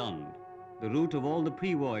Plateau beyond, the route of all the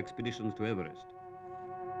pre-war expeditions to Everest.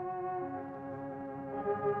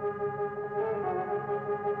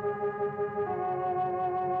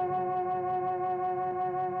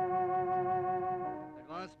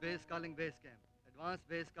 Advanced base calling base camp. Advanced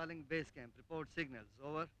base calling base camp. Report signals.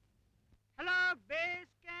 Over. Hello,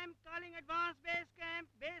 base camp calling advanced base camp.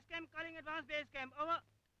 Base camp calling advanced base camp. Over.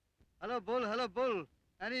 Hello, Bull. Hello, Bull.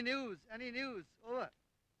 Any news? Any news? Over.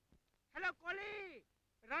 Hello, Kohli.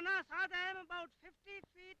 Runner saw them about 50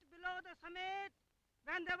 feet below the summit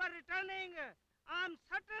when they were returning. I'm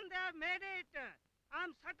certain they have made it.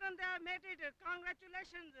 I'm certain they have made it.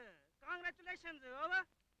 Congratulations. Congratulations. Over.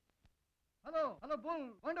 Hello. Hello,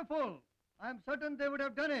 Bull. Wonderful. I'm certain they would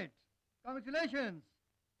have done it. Congratulations.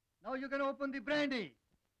 Now you can open the brandy.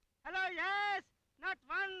 Hello, yes. Not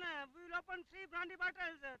one. We will open 3 brandy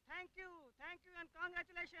bottles. Thank you, and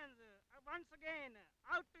congratulations. Once again,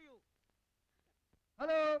 out to you.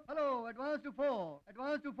 Hello. Hello. Advance to 4.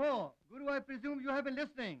 Advance to 4. Guru, I presume you have been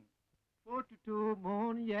listening. 4 to 2,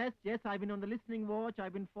 Mohan, yes, I've been on the listening watch.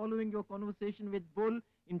 I've been following your conversation with Bull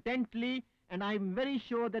intently, and I'm very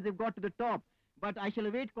sure that they've got to the top. But I shall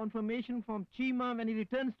await confirmation from Chima when he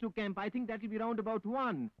returns to camp. I think that will be round about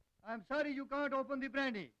 1. I'm sorry you can't open the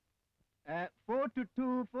brandy. 4 to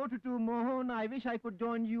 2, Mohan. I wish I could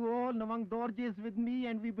join you all. Nawang Dorje is with me,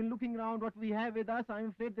 and we've been looking around what we have with us. I'm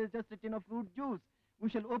afraid there's just a tin of fruit juice. We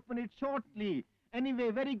shall open it shortly.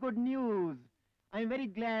 Anyway, very good news. I'm very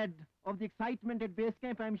glad of the excitement at base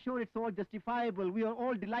camp. I'm sure it's all justifiable. We are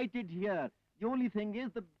all delighted here. The only thing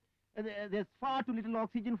is there's far too little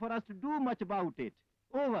oxygen for us to do much about it.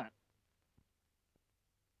 Over.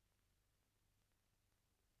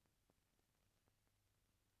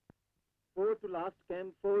 Four to last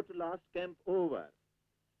camp, over.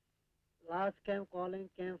 Last camp calling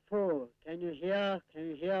camp 4. Can you hear?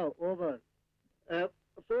 Over.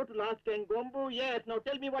 4 to last camp, Gombu, yes. Now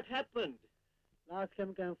tell me what happened. Last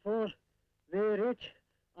camp 4. We reach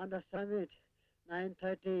on the summit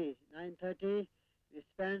 9:30. We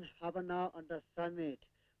spend half an hour on the summit.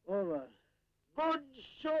 Over. Good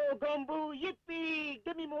show, Gombu. Yippee!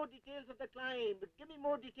 Give me more details of the climb.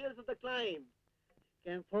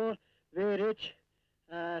 Camp 4. We reach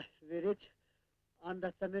on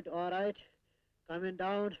the summit, all right. Coming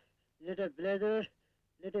down, little blizzard,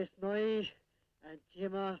 little snowy, and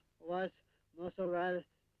Chima was most of well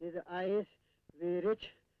his eyes. We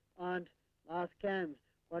reach on last camp,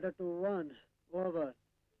 1:45. Over.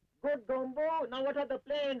 Good, Gombu. Now what are the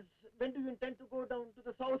plans? When do you intend to go down to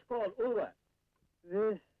the South Call? Over.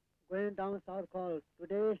 We're going down South Call.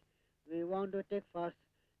 Today, we want to take first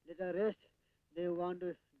little rest. They want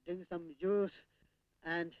to drink some juice,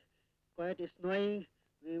 and quite snowing.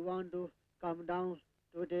 We want to come down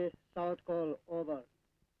to the South Call. Over.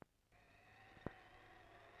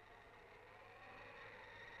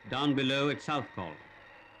 Down below at South Call.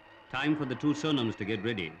 Time for the 2 Sonams to get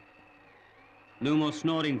ready. No more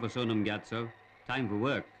snoring for Sonam Gyatso. Time for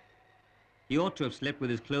work. He ought to have slept with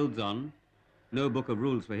his clothes on. No book of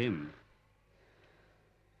rules for him.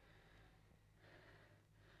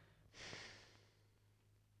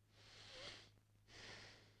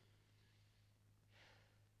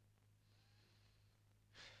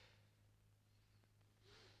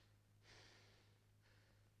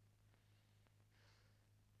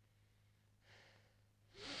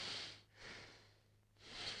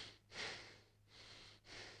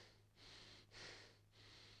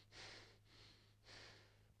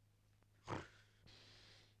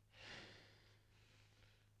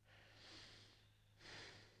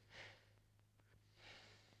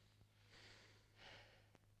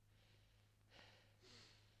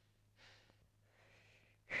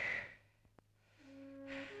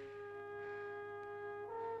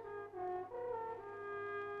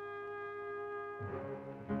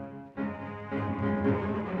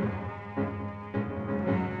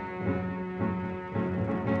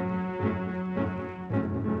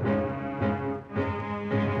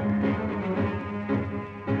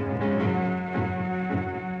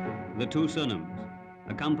 The 2 Sonams,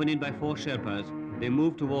 accompanied by 4 Sherpas, they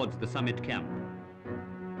move towards the summit camp.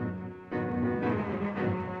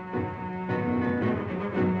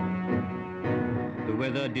 The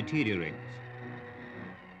weather deteriorates.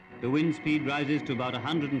 the wind speed rises to about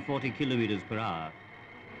 140 kilometers per hour.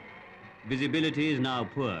 Visibility is now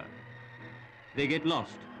poor. They get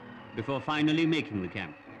lost before finally making the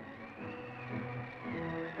camp.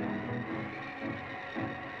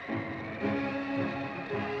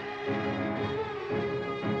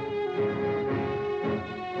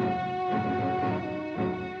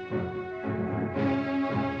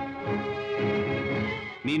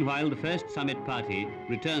 Meanwhile, the first summit party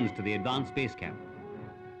returns to the advanced base camp.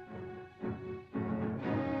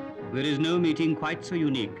 There is no meeting quite so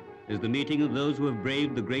unique as the meeting of those who have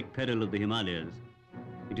braved the great peril of the Himalayas.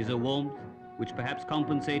 It is a warmth which perhaps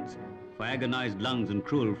compensates for agonized lungs and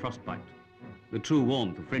cruel frostbite, the true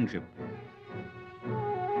warmth of friendship.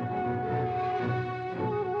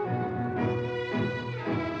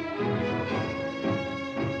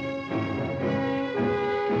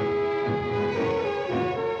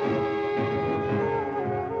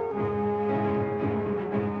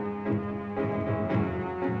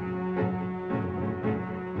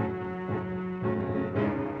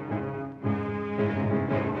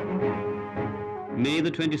 May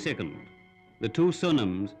the 22nd, the two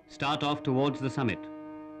Sonams start off towards the summit.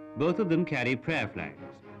 Both of them carry prayer flags.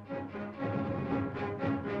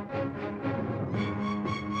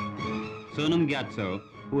 Sonam Gyatso,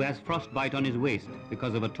 who has frostbite on his waist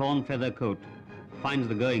because of a torn feather coat, finds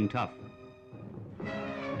the going tough.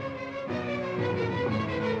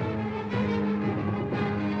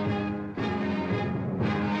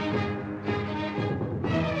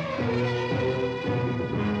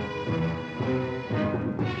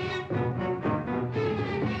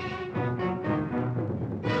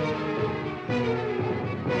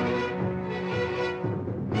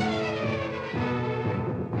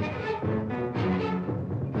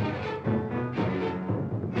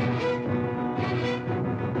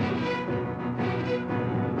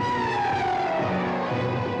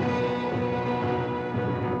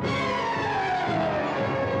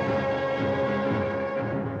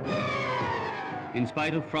 In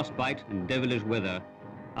spite of frostbite and devilish weather,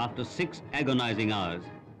 after 6 agonizing hours,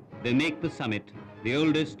 they make the summit, the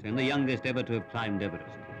oldest and the youngest ever to have climbed Everest.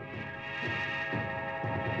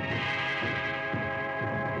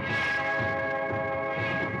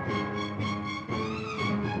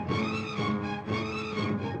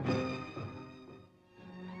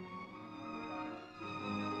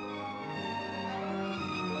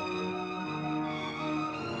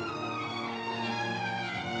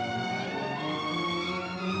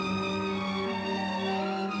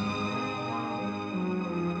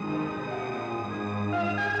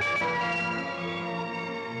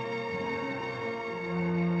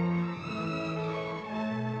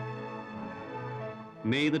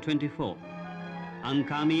 May the 24th.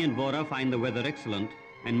 Ankami and Vora find the weather excellent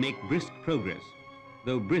and make brisk progress,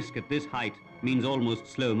 though brisk at this height means almost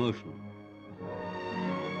slow motion.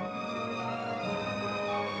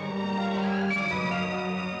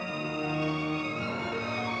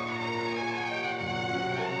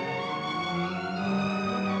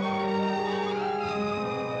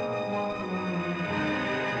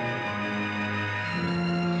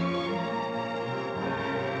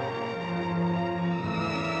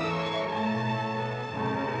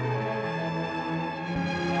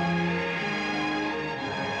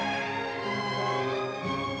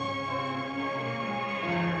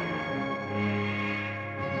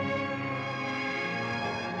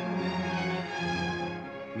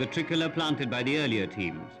 The tricolour planted by the earlier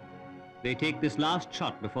teams. They take this last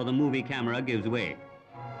shot before the movie camera gives way.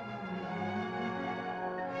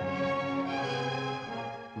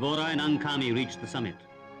 Vora and Ankami reach the summit.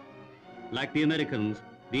 Like the Americans,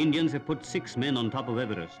 the Indians have put 6 men on top of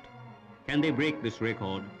Everest. Can they break this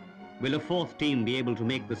record? Will a 4th team be able to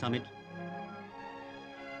make the summit?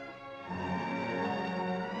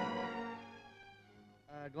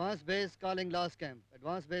 Advanced base calling last camp.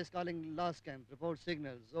 Advanced base calling last camp. Report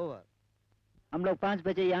signals. Over. हम लोग 5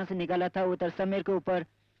 बजे यहाँ से निकाला था उतर समीर के ऊपर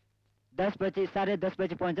 10 बजे 10:30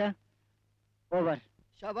 बजे पहुँचा. ओवर.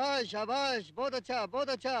 शाबाश शाबाश बहुत अच्छा बहुत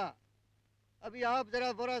अच्छा. अभी आप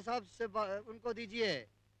जरा वोरा साहब से उनको दीजिए.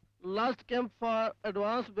 Last camp for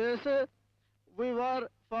advanced base, we were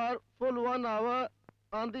for full 1 hour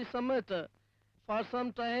on the summit. For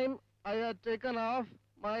some time, I had taken off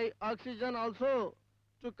my oxygen also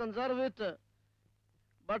to conserve it,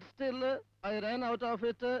 but still I ran out of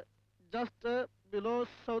it just below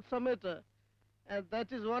South Summit, and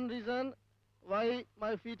that is one reason why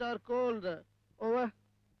my feet are cold. Over.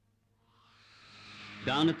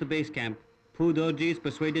 Down at the base camp, Pudorji is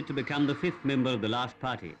persuaded to become the 5th member of the last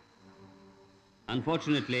party.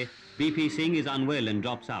 Unfortunately, BP Singh is unwell and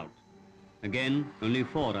drops out. Again, only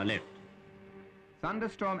 4 are left.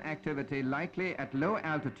 Thunderstorm activity likely at low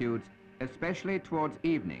altitudes, especially towards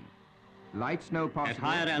evening. Light snow At possible.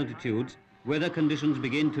 higher altitudes, weather conditions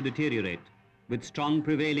begin to deteriorate with strong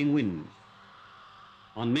prevailing winds.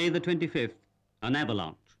 On May the 25th, an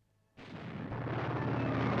avalanche.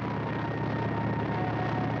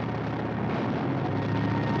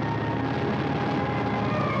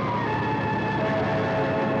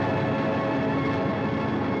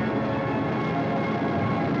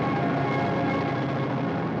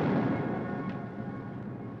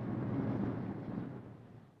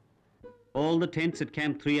 All the tents at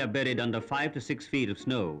Camp 3 are buried under 5 to 6 feet of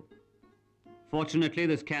snow. Fortunately,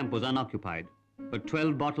 this camp was unoccupied, but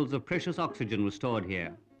 12 bottles of precious oxygen were stored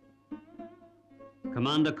here.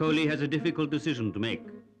 Commander Kohli has a difficult decision to make.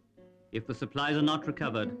 If the supplies are not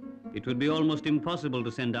recovered, it would be almost impossible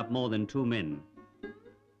to send up more than 2 men.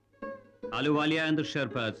 Ahluwalia and the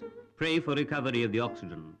Sherpas pray for recovery of the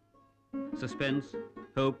oxygen. Suspense,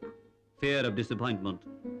 hope, fear of disappointment.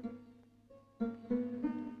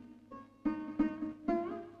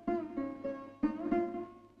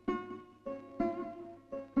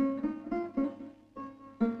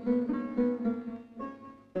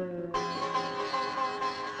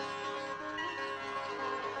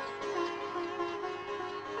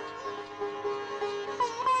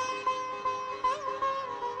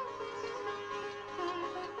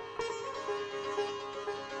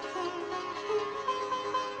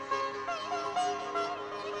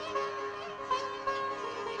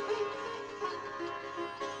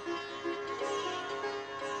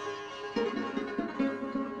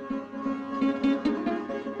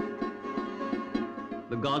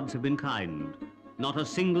 The gods have been kind. Not a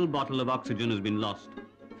single bottle of oxygen has been lost.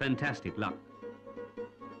 Fantastic luck.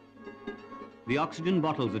 The oxygen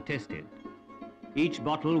bottles are tested. Each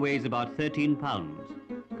bottle weighs about 13 pounds.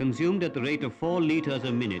 Consumed at the rate of 4 liters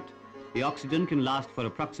a minute, the oxygen can last for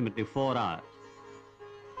approximately 4 hours.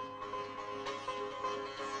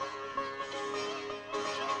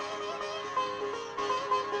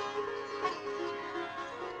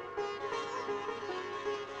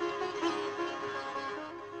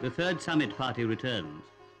 The third summit party returns.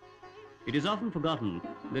 It is often forgotten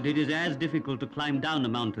that it is as difficult to climb down a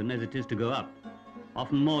mountain as it is to go up,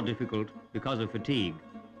 often more difficult because of fatigue.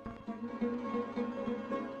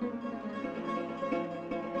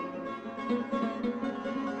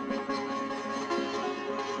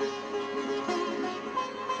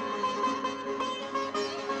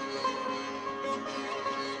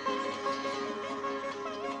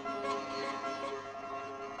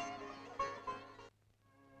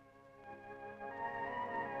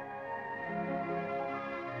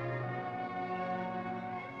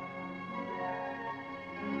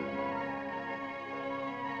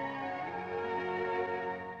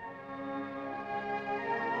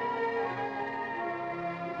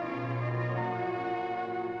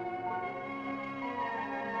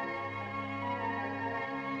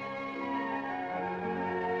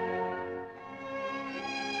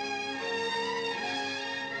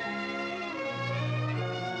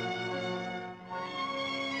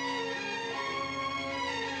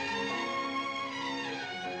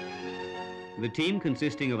 The team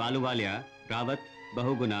consisting of Ahluwalia, Rawat,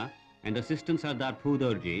 Bahuguna and Assistant Sardar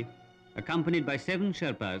Phudorji, accompanied by 7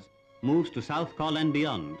 Sherpas, moves to South Col and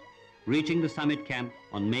beyond, reaching the summit camp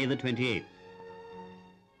on May the 28th.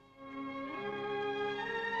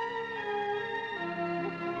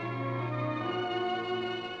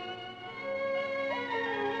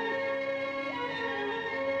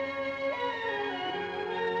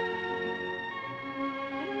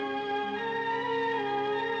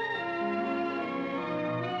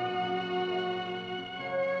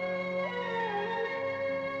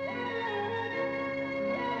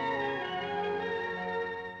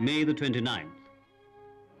 May the 29th.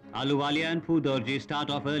 Ahluwalia and Phudorji start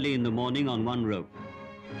off early in the morning on one rope.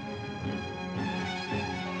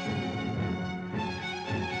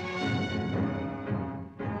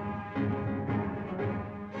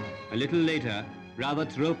 A little later,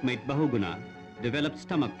 Rawat's rope mate Bahuguna develops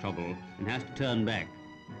stomach trouble and has to turn back.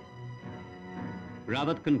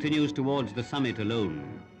 Rawat continues towards the summit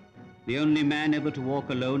alone, the only man ever to walk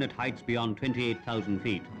alone at heights beyond 28,000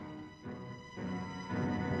 feet.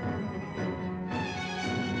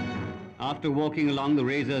 After walking along the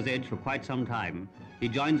razor's edge for quite some time, he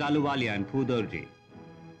joins Ahluwalia and Phudorji.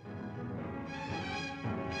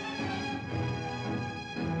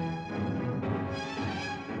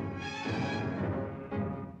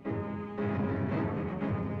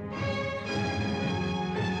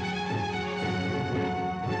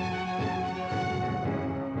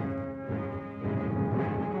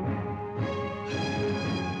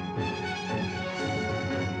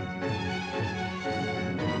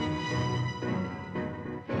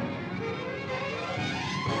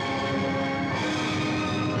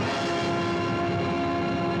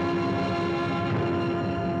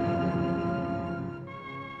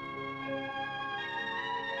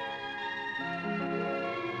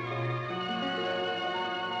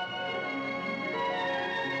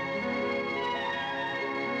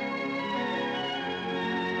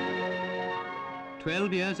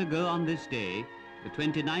 12 years ago on this day, the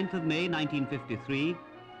 29th of May 1953,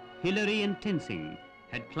 Hillary and Tenzing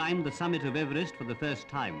had climbed the summit of Everest for the first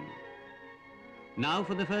time. Now,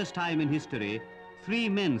 for the first time in history, 3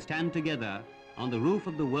 men stand together on the roof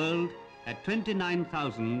of the world at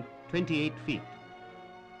 29,028 feet.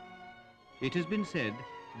 It has been said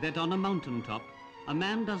that on a mountaintop, a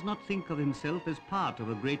man does not think of himself as part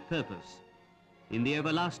of a great purpose. In the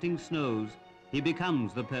everlasting snows, he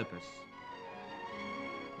becomes the purpose.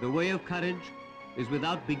 The way of courage is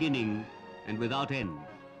without beginning and without end.